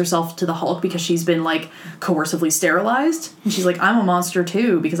compares herself to the Hulk because she's been, like, coercively sterilized. And she's like, I'm a monster,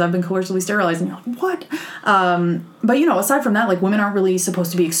 too, because I've been coercively sterilized. And you're like, what? But, aside from that, like, women aren't really supposed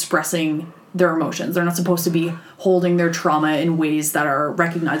to be expressing their emotions. They're not supposed to be holding their trauma in ways that are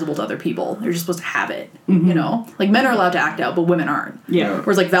recognizable to other people. They're just supposed to have it, Like, men are allowed to act out, but women aren't. Yeah.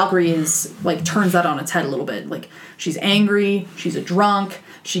 Whereas, like, Valkyrie is, like, turns that on its head a little bit. Like, she's angry, she's a drunk,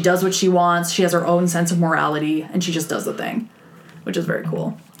 she does what she wants, she has her own sense of morality, and she just does the thing, which is very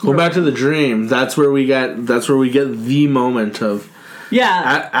cool. Go back to the dream. That's where we get the moment of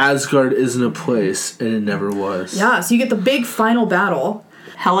Asgard isn't a place, and it never was. Yeah, so you get the big final battle.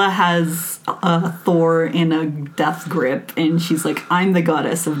 Hela has Thor in a death grip, and she's like, I'm the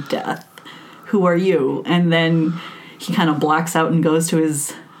goddess of death. Who are you? And then he kind of blacks out and goes to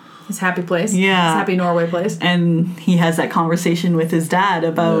his happy place. Yeah. His happy Norway place. And he has that conversation with his dad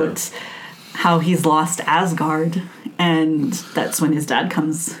about how he's lost Asgard. And that's when his dad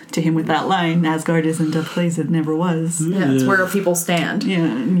comes to him with that line, Asgard isn't a place, it never was. Yeah, it's where people stand. Yeah,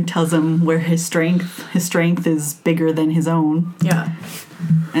 and he tells him where his strength is bigger than his own. Yeah.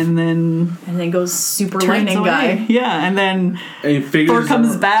 And then goes super lightning guy. Yeah, and then Thor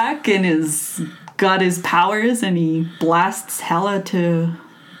comes back and got his powers, and he blasts Hela to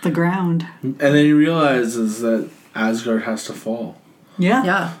the ground. And then he realizes that Asgard has to fall. Yeah.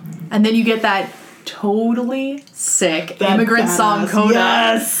 Yeah. And then you get that totally sick immigrant song coda.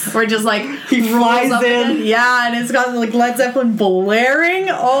 Yes. Where just like he flies in. Yeah, and it's got like Led Zeppelin blaring.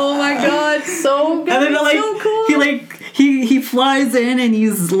 Oh my god, so good. And then like so cool. He flies in and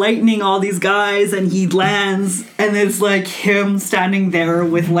he's lightning all these guys, and he lands, and it's like him standing there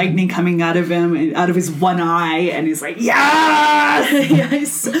with lightning coming out of him and out of his one eye, and he's like, yes!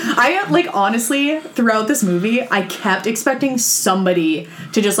 Yes. I like honestly throughout this movie I kept expecting somebody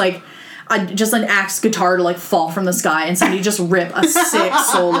to just like just an axe guitar to like fall from the sky and somebody just rip a sick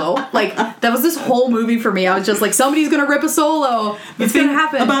solo. Like that was this whole movie for me. I was just like, somebody's gonna rip a solo. It's gonna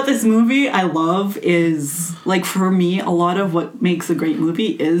happen. About this movie I love is, like, for me, a lot of what makes a great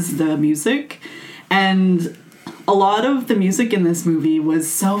movie is the music, and a lot of the music in this movie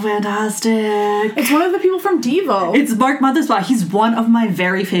was so fantastic. It's one of the people from Devo. It's Mark Mothersbaugh. He's one of my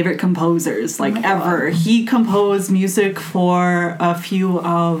very favorite composers, like, ever. He composed music for a few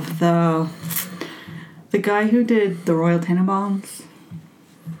of the guy who did the Royal Tenenbaums.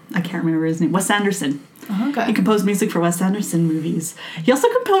 I can't can't remember his name. Wes Anderson. Okay. He composed music for Wes Anderson movies. He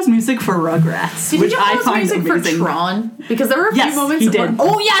also composed music for Rugrats, which I find music amazing. for Tron? Because there were a few moments. He did.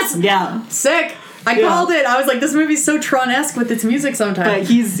 Oh yes. Yeah. Sick. I called it. I was like, this movie's so Tron-esque with its music sometimes. But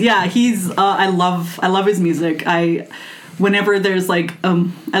he's I love his music. Whenever there's like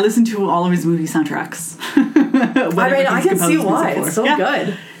I listen to all of his movie soundtracks. I can see why. It's so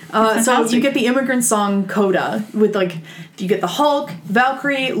good. So you get the immigrant song Coda with like, you get the Hulk,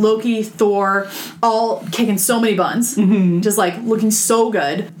 Valkyrie, Loki, Thor, all kicking so many buns, just like looking so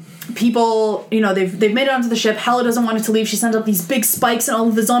good. People, they've made it onto the ship. Hela doesn't want it to leave. She sends up these big spikes, and all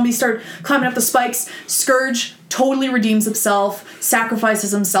of the zombies start climbing up the spikes. Scourge totally redeems himself,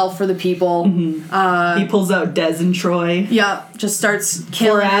 sacrifices himself for the people. He pulls out Des and Troy. Yeah, just starts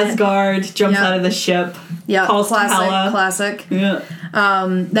killing For Asgard, jumps Yeah. out of the ship. Yeah, calls Hela. classic. Yeah.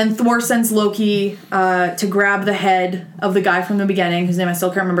 Then Thor sends Loki to grab the head of the guy from the beginning, whose name I still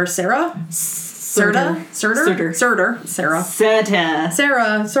can't remember. Sarah? Sarah. Sorry, all the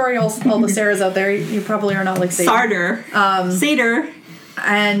Sarahs out there. You probably are not like Satan. Satyr.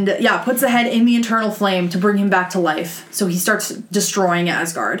 And puts the head in the eternal flame to bring him back to life. So he starts destroying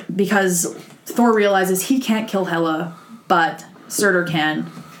Asgard because Thor realizes he can't kill Hela, but Surtur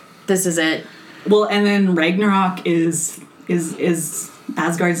can. This is it. Well, and then Ragnarok is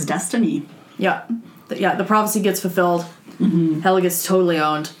Asgard's destiny. Yeah. The prophecy gets fulfilled. Hela gets totally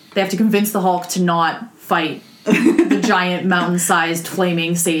owned. They have to convince the Hulk to not fight the giant mountain-sized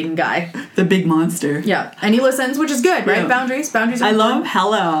flaming Satan guy. The big monster. Yeah. And he listens, which is good, right? Yeah. Boundaries are I love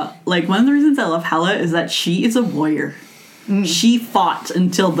Hela. Like, one of the reasons I love Hela is that she is a warrior. She fought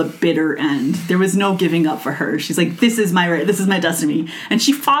until the bitter end. There was no giving up for her. She's like, this is my right, this is my destiny. And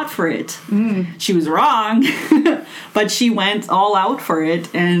she fought for it. She was wrong, but she went all out for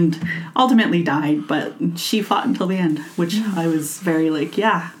it and ultimately died. But she fought until the end, which I was very like,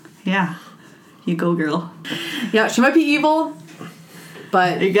 yeah, you go, girl. Yeah, she might be evil,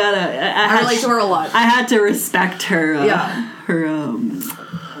 but You gotta. I relate to her a lot. I had to respect her.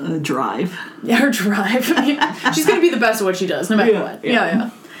 Her drive. Yeah, her drive. She's gonna be the best at what she does, no matter what.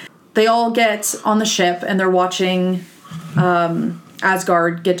 Yeah. They all get on the ship and they're watching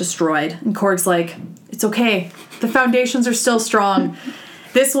Asgard get destroyed. And Korg's like, it's okay. The foundations are still strong.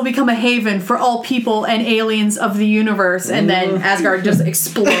 This will become a haven for all people and aliens of the universe. And then Asgard just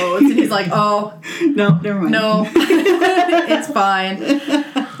explodes. And he's like, oh. No, never mind. No. It's fine.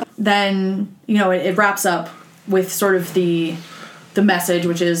 Then, it wraps up with sort of the message,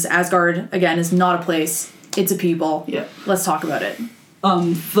 which is Asgard, again, is not a place. It's a people. Yeah. Let's talk about it.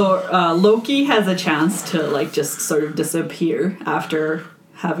 Loki has a chance to, just sort of disappear after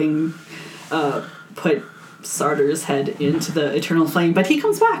having put Surtur's head into the eternal flame, but he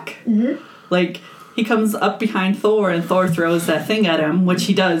comes back. He comes up behind Thor, and Thor throws that thing at him, which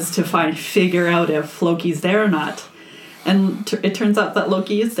he does to figure out if Loki's there or not. And it turns out that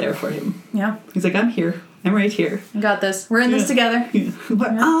Loki is there for him. Yeah. He's like, I'm here. I'm right here. I got this. We're in this together.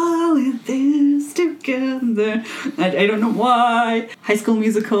 We're all in this together. I don't know why. High School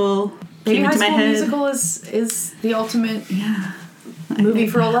Musical came into my head. High School Musical is the ultimate movie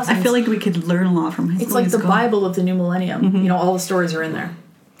for all lessons. I feel like we could learn a lot from High School It's like Musical. the Bible of the new millennium. All the stories are in there.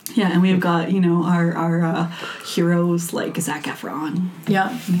 Yeah, and we've got, our heroes like Zac Efron. Yeah.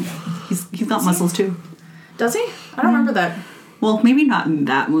 He's got muscles too. Does he? I don't remember that. Well, maybe not in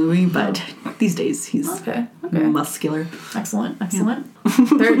that movie, but these days he's muscular. Excellent. That's it.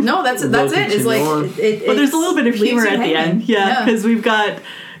 It's like but there's a little bit of humor at the end. Yeah, because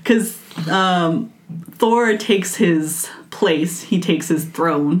Thor takes his place. He takes his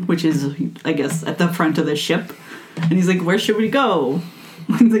throne, which is, I guess, at the front of the ship. And he's like, where should we go?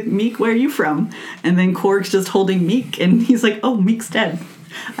 He's like, Meek, where are you from? And then Korg's just holding Meek, and he's like, oh, Meek's dead.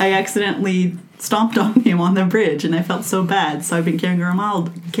 I accidentally stomped on him on the bridge, and I felt so bad, so I've been carrying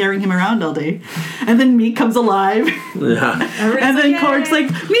him around all day. And then Meek comes alive. Yeah. And then Korg's like,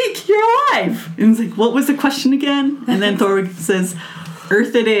 Meek, you're alive! And he's like, what was the question again? And then Thor says,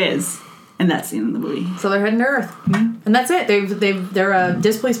 Earth it is. And that's the end of the movie. So they're heading to Earth. And that's it. They're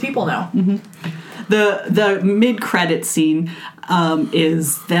displaced people now. The mid-credit scene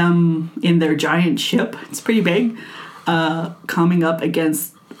is them in their giant ship. It's pretty big. Coming up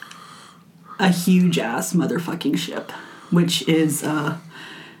against a huge-ass motherfucking ship. Which is,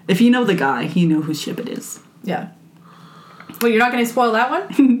 if you know the guy, you know whose ship it is. Yeah. Well, you're not going to spoil that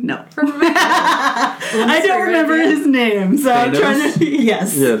one? No. I don't remember his name, so I'm trying to...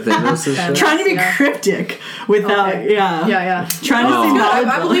 Yes. Yeah, Thanos' trying to be cryptic without... Yeah. Trying to be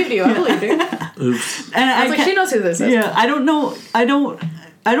I believed you. I believed you. Oops. And I was like, she knows who this is. Yeah, I don't know.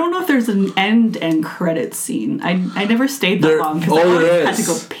 I don't know if there's an end credits scene. I never stayed that long because I always had to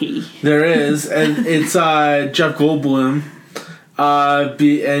go pee. There is, and it's Jeff Goldblum,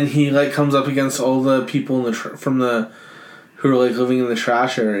 and he like comes up against all the people in who are like living in the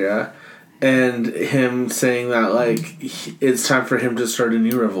trash area, and him saying that like it's time for him to start a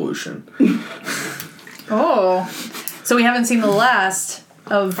new revolution. Oh, so we haven't seen the last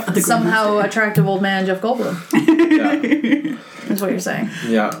of the somehow attractive old man Jeff Goldblum. Yeah. That's what you're saying.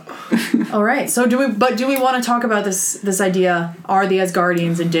 Yeah. All right. So do we want to talk about this idea? Are the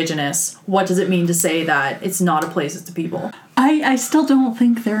Asgardians indigenous? What does it mean to say that it's not a place, it's a people? I still don't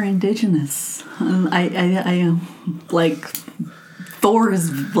think they're indigenous. I like Thor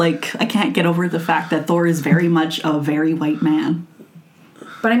is like, I can't get over the fact that Thor is very much a very white man.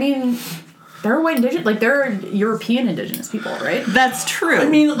 But I mean, they're white indigenous, like they're European indigenous people, right? That's true. I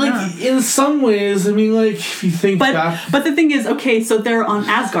mean, like in some ways, I mean, like if you think back. But the thing is, okay, so they're on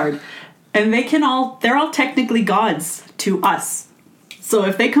Asgard, and they're all technically gods to us. So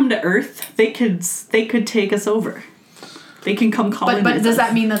if they come to Earth, they could take us over. They can come colonize But does us.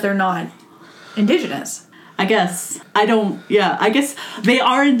 that mean that they're not indigenous? I guess. I guess they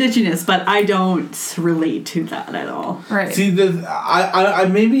are indigenous, but I don't relate to that at all. Right. See, I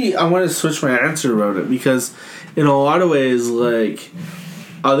maybe I want to switch my answer about it, because in a lot of ways, like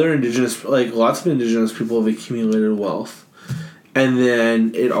other indigenous, like lots of indigenous people have accumulated wealth, and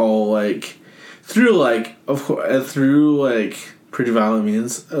then it all like through like pretty violent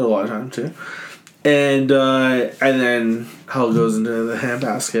means a lot of time too, and then how it goes into the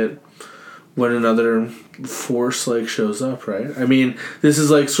handbasket when another force like shows up, right? I mean, this is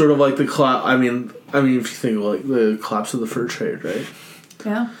like sort of like the I mean, if you think of like the collapse of the fur trade, right?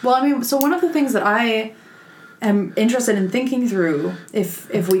 Yeah. Well, I mean, so one of the things that I am interested in thinking through,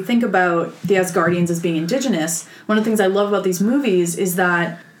 if we think about the Asgardians as being indigenous, one of the things I love about these movies is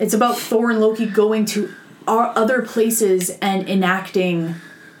that it's about Thor and Loki going to other places and enacting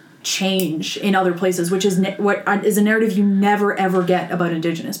change in other places, which is what is a narrative you never ever get about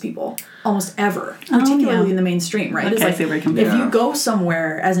indigenous people, almost ever, particularly in the mainstream, right? Okay, it's like, I see where you come if you go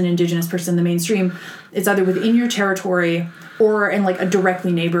somewhere as an indigenous person in the mainstream, it's either within your territory or in like a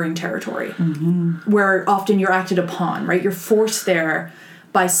directly neighboring territory, where often you're acted upon, right? You're forced there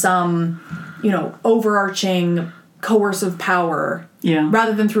by some, overarching coercive power,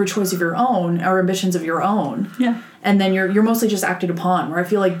 rather than through a choice of your own or ambitions of your own. Yeah. And then you're mostly just acted upon. Where I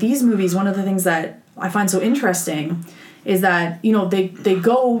feel like these movies, one of the things that I find so interesting is that, they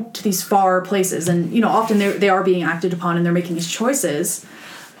go to these far places, and, often they are being acted upon and they're making these choices,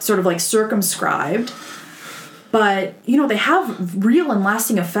 sort of like circumscribed. But, they have real and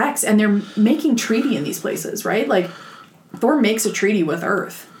lasting effects, and they're making treaty in these places, right? Like, Thor makes a treaty with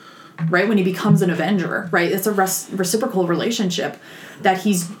Earth, right? When he becomes an Avenger, right? It's a reciprocal relationship that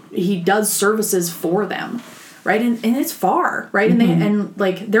he does services for them. Right, and it's far, right, and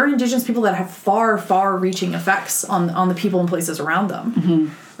they're indigenous people that have far-reaching effects on the people and places around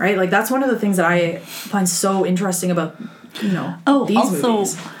them, right? Like that's one of the things that I find so interesting about these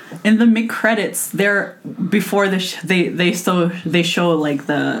movies. In the mid credits, they're before they show like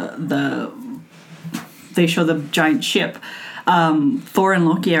they show the giant ship. Thor and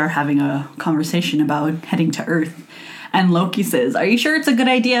Loki are having a conversation about heading to Earth. And Loki says, "Are you sure it's a good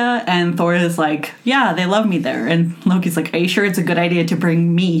idea?" And Thor is like, "Yeah, they love me there." And Loki's like, "Are you sure it's a good idea to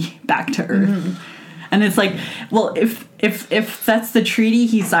bring me back to Earth?" And it's like, well, if that's the treaty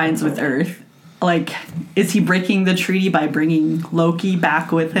he signs with Earth, like, is he breaking the treaty by bringing Loki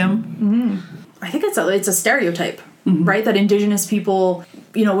back with him? I think it's a stereotype, right? That indigenous people,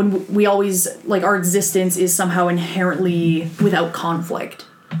 when we always, like, our existence is somehow inherently without conflict,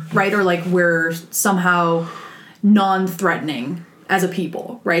 right? Or like we're somehow non-threatening as a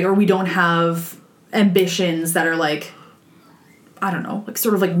people, right? Or we don't have ambitions that are like, I don't know, like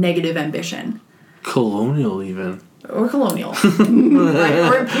sort of like negative ambition. Colonial even. Or colonial. Right?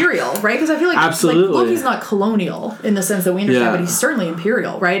 Or imperial, right? Because I feel like, absolutely, Loki's not colonial in the sense that we understand, but he's certainly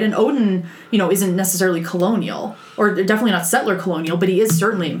imperial, right? And Odin, isn't necessarily colonial, or definitely not settler colonial, but he is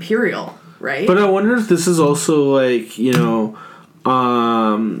certainly imperial, right? But I wonder if this is also like,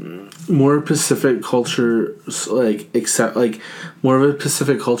 more Pacific culture, like accept, like more of a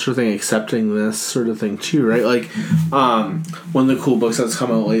Pacific culture thing, accepting this sort of thing too, right? Like, one of the cool books that's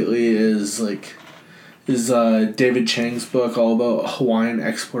come out lately is David Chang's book all about Hawaiian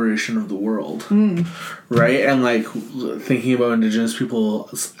exploration of the world, right? And like thinking about indigenous people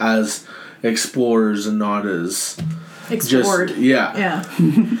as explorers and not as explored. Just,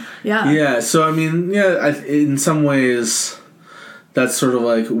 yeah. So I mean, in some ways, that's sort of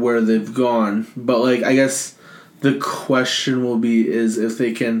like where they've gone. But like, I guess the question will be is if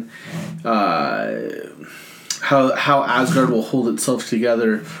they can, how Asgard will hold itself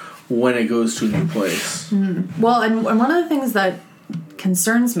together when it goes to a new place. Well, and one of the things that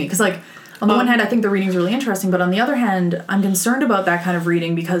concerns me, because like on the one hand I think the reading's really interesting, but on the other hand I'm concerned about that kind of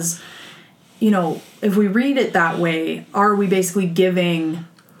reading because, you know, if we read it that way, are we basically giving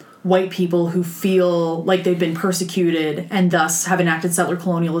white people who feel like they've been persecuted and thus have enacted settler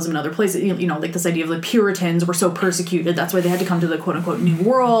colonialism in other places, you know, like this idea of the Puritans were so persecuted, that's why they had to come to the quote-unquote New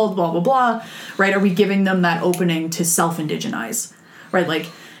World, blah, blah, blah, right? Are we giving them that opening to self-indigenize, right? Like,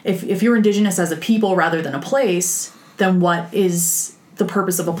 if you're indigenous as a people rather than a place, then what is the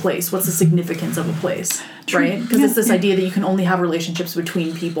purpose of a place? What's the significance of a place, right? Because it's this idea that you can only have relationships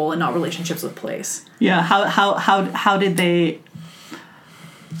between people and not relationships with place. Yeah, how did they...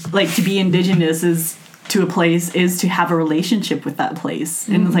 Like, to be indigenous is to a place is to have a relationship with that place.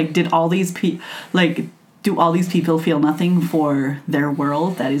 And like, do all these people feel nothing for their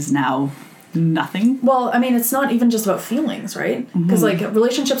world that is now nothing? Well, I mean, it's not even just about feelings, right? Because like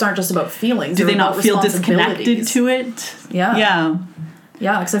relationships aren't just about feelings. Do they not feel disconnected to it? Yeah,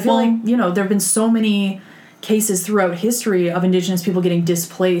 because I feel like, you know, there have been so many cases throughout history of indigenous people getting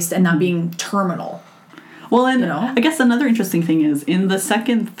displaced and that being terminal. Well, and I guess another interesting thing is, in the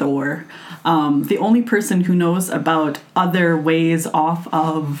second Thor, the only person who knows about other ways off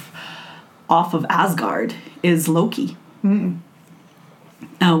of Asgard is Loki.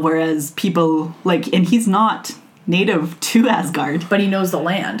 Whereas people, like, and he's not native to Asgard. But he knows the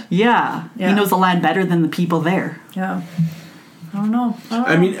land. Yeah. He knows the land better than the people there. Yeah. I don't know.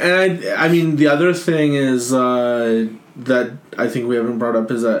 I mean, the other thing is that I think we haven't brought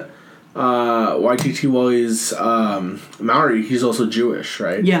up is that YTT Wally's Maori, he's also Jewish,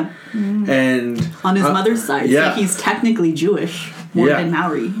 right? Yeah. And on his mother's side, so he's technically Jewish more than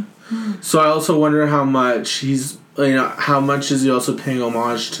Maori. So I also wonder how much how much is he also paying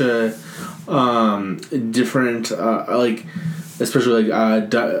homage to different like, especially like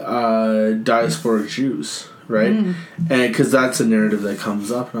diasporic Jews, right? And because that's a narrative that comes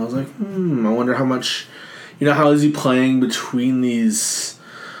up, and I was like, I wonder how much, how is he playing between these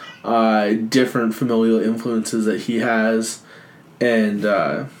different familial influences that he has, and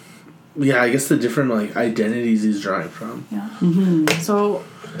I guess the different like identities he's drawing from. So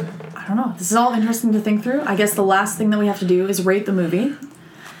I don't know, this is all interesting to think through. I guess the last thing that we have to do is rate the movie.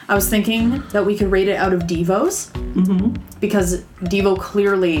 I was thinking that we could rate it out of Devos, because Devo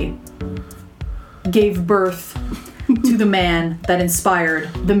clearly gave birth to the man that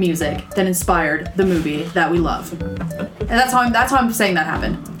inspired the music, that inspired the movie that we love. And that's how I'm saying that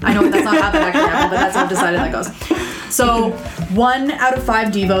happened. I know that's not how that actually happened, but that's how I've decided that goes. So 1 out of 5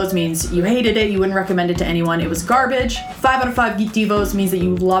 Devos means you hated it, you wouldn't recommend it to anyone, it was garbage. 5 out of 5 Devos means that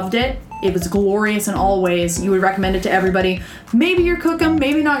you loved it, it was glorious in all ways, you would recommend it to everybody. Maybe your cookum,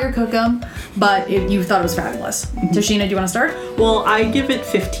 maybe not your cookum, but you thought it was fabulous. Tashina, do you want to start? Well, I give it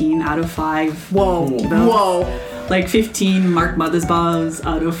 15 out of 5. Whoa. Like 15 Mark Mothersbaugh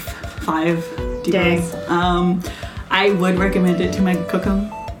out of 5 Devos. Dang. I would recommend it to my cookum.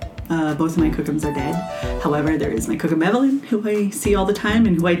 Both of my cookums are dead. However, there is my cookum Evelyn, who I see all the time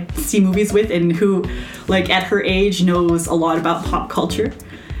and who I see movies with, and who, like, at her age knows a lot about pop culture.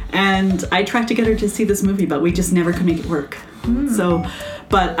 And I tried to get her to see this movie, but we just never could make it work. So,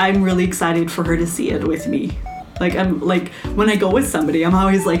 but I'm really excited for her to see it with me. Like, I'm like, when I go with somebody, I'm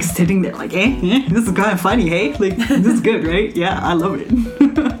always like sitting there like, this is kind of funny, hey? Like, this is good, right? Yeah, I love it.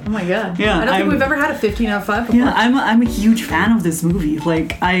 Oh my god. Yeah, I don't think we've ever had a 15 out of 5 before. Yeah, I'm a huge fan of this movie.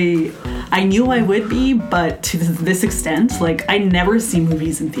 Like, I knew I would be, but to this extent, like, I never see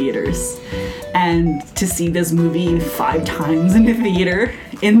movies in theaters. And to see this movie 5 times in the theater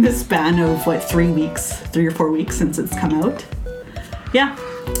in the span of, 3 or 4 weeks since it's come out. Yeah.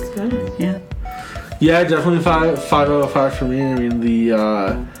 It's good. Yeah. Yeah, definitely 5 out of 5 for me. I mean,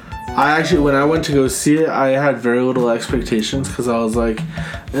 I actually, when I went to go see it, I had very little expectations because I was like,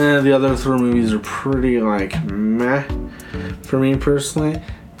 the other Thor movies are pretty, like, meh for me personally.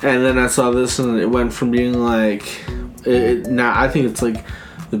 And then I saw this and it went from being like, now I think it's like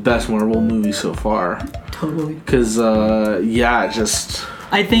the best Marvel movie so far. Totally. Because, just...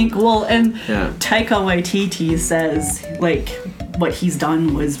 I think, Taika Waititi says, like, what he's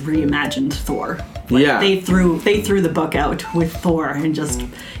done was reimagined Thor. Like, they threw the book out with Thor and just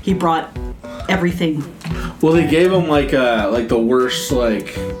he brought everything. Well, they gave him like the worst,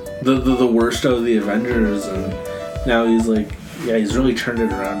 like the worst of the Avengers, and now he's like, he's really turned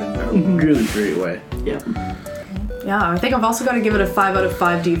it around in a really great way. Yeah. Yeah, I think I've also got to give it a 5 out of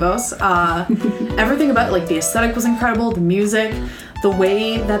 5 Devos. Everything about it, like the aesthetic was incredible, the music, the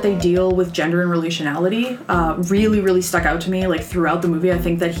way that they deal with gender and relationality really, really stuck out to me. Like throughout the movie, I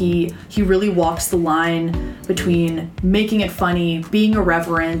think that he really walks the line between making it funny, being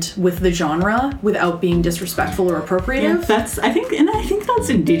irreverent with the genre without being disrespectful or appropriative. Yeah, I think that's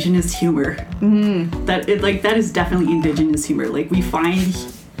Indigenous humor. Mm-hmm. That is definitely Indigenous humor. Like we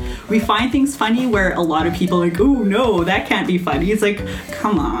find things funny where a lot of people are like, oh no, that can't be funny. It's like,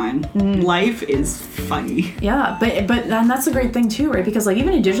 come on, life is funny. Yeah, but and that's a great thing too, right? Because like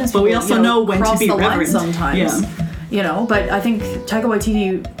even Indigenous people, but we also know when to be reverent sometimes. Yeah. You know, but I think Taika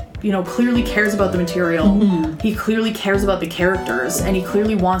Waititi, clearly cares about the material. Mm-hmm. He clearly cares about the characters, and he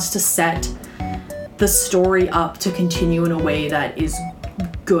clearly wants to set the story up to continue in a way that is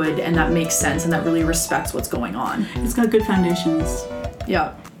good and that makes sense and that really respects what's going on. It's got good foundations.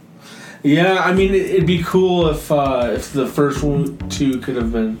 Yeah. Yeah, I mean, it'd be cool if the first one too could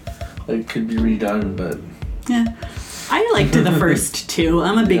be redone, but yeah, I liked the first two.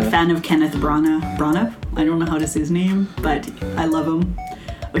 I'm a big fan of Kenneth Branagh. I don't know how to say his name, but I love him.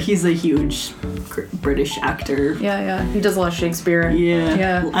 He's a huge British actor. Yeah, he does a lot of Shakespeare.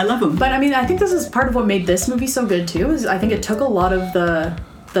 Yeah, I love him. But I mean, I think this is part of what made this movie so good too. Is I think it took a lot of the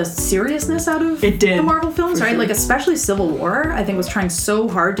seriousness out of the Marvel films, right? Sure. Like especially Civil War, I think was trying so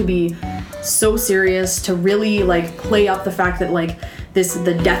hard to be so serious, to really like play up the fact that like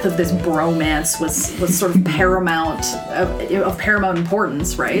the death of this bromance was sort of paramount of paramount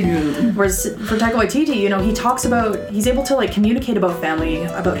importance, right? Yeah. Whereas for Taika Waititi, he's able to like communicate about family,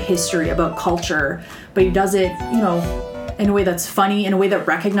 about history, about culture, but he does it, in a way that's funny, in a way that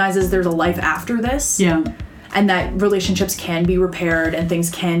recognizes there's a life after this. Yeah. And that relationships can be repaired and things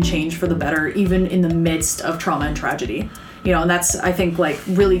can change for the better, even in the midst of trauma and tragedy. And that's, I think, like,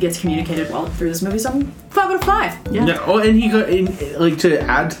 really gets communicated well through this movie. So I'm 5 out of 5. Yeah. Oh, and to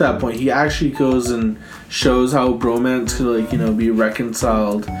add to that point, he actually goes and shows how bromance could, be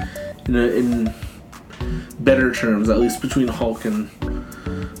reconciled in better terms, at least between Hulk and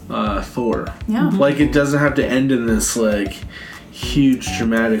Thor. Yeah. Like, it doesn't have to end in this, like, huge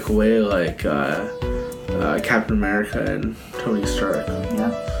dramatic way, like, Captain America and Tony Stark.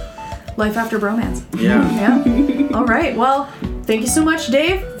 Yeah. Life after bromance. Yeah. Yeah. All right. Well, thank you so much,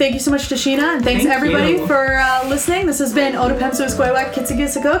 Dave. Thank you so much, Tashina. And thanks everybody for listening. This has been Odapemsu Squaywak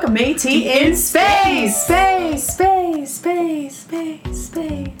Kitsigisukook, a Métis in space. Space.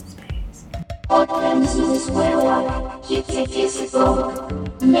 Odapemsu Squaywak Kitsigisukook,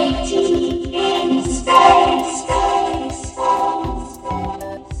 Métis in space.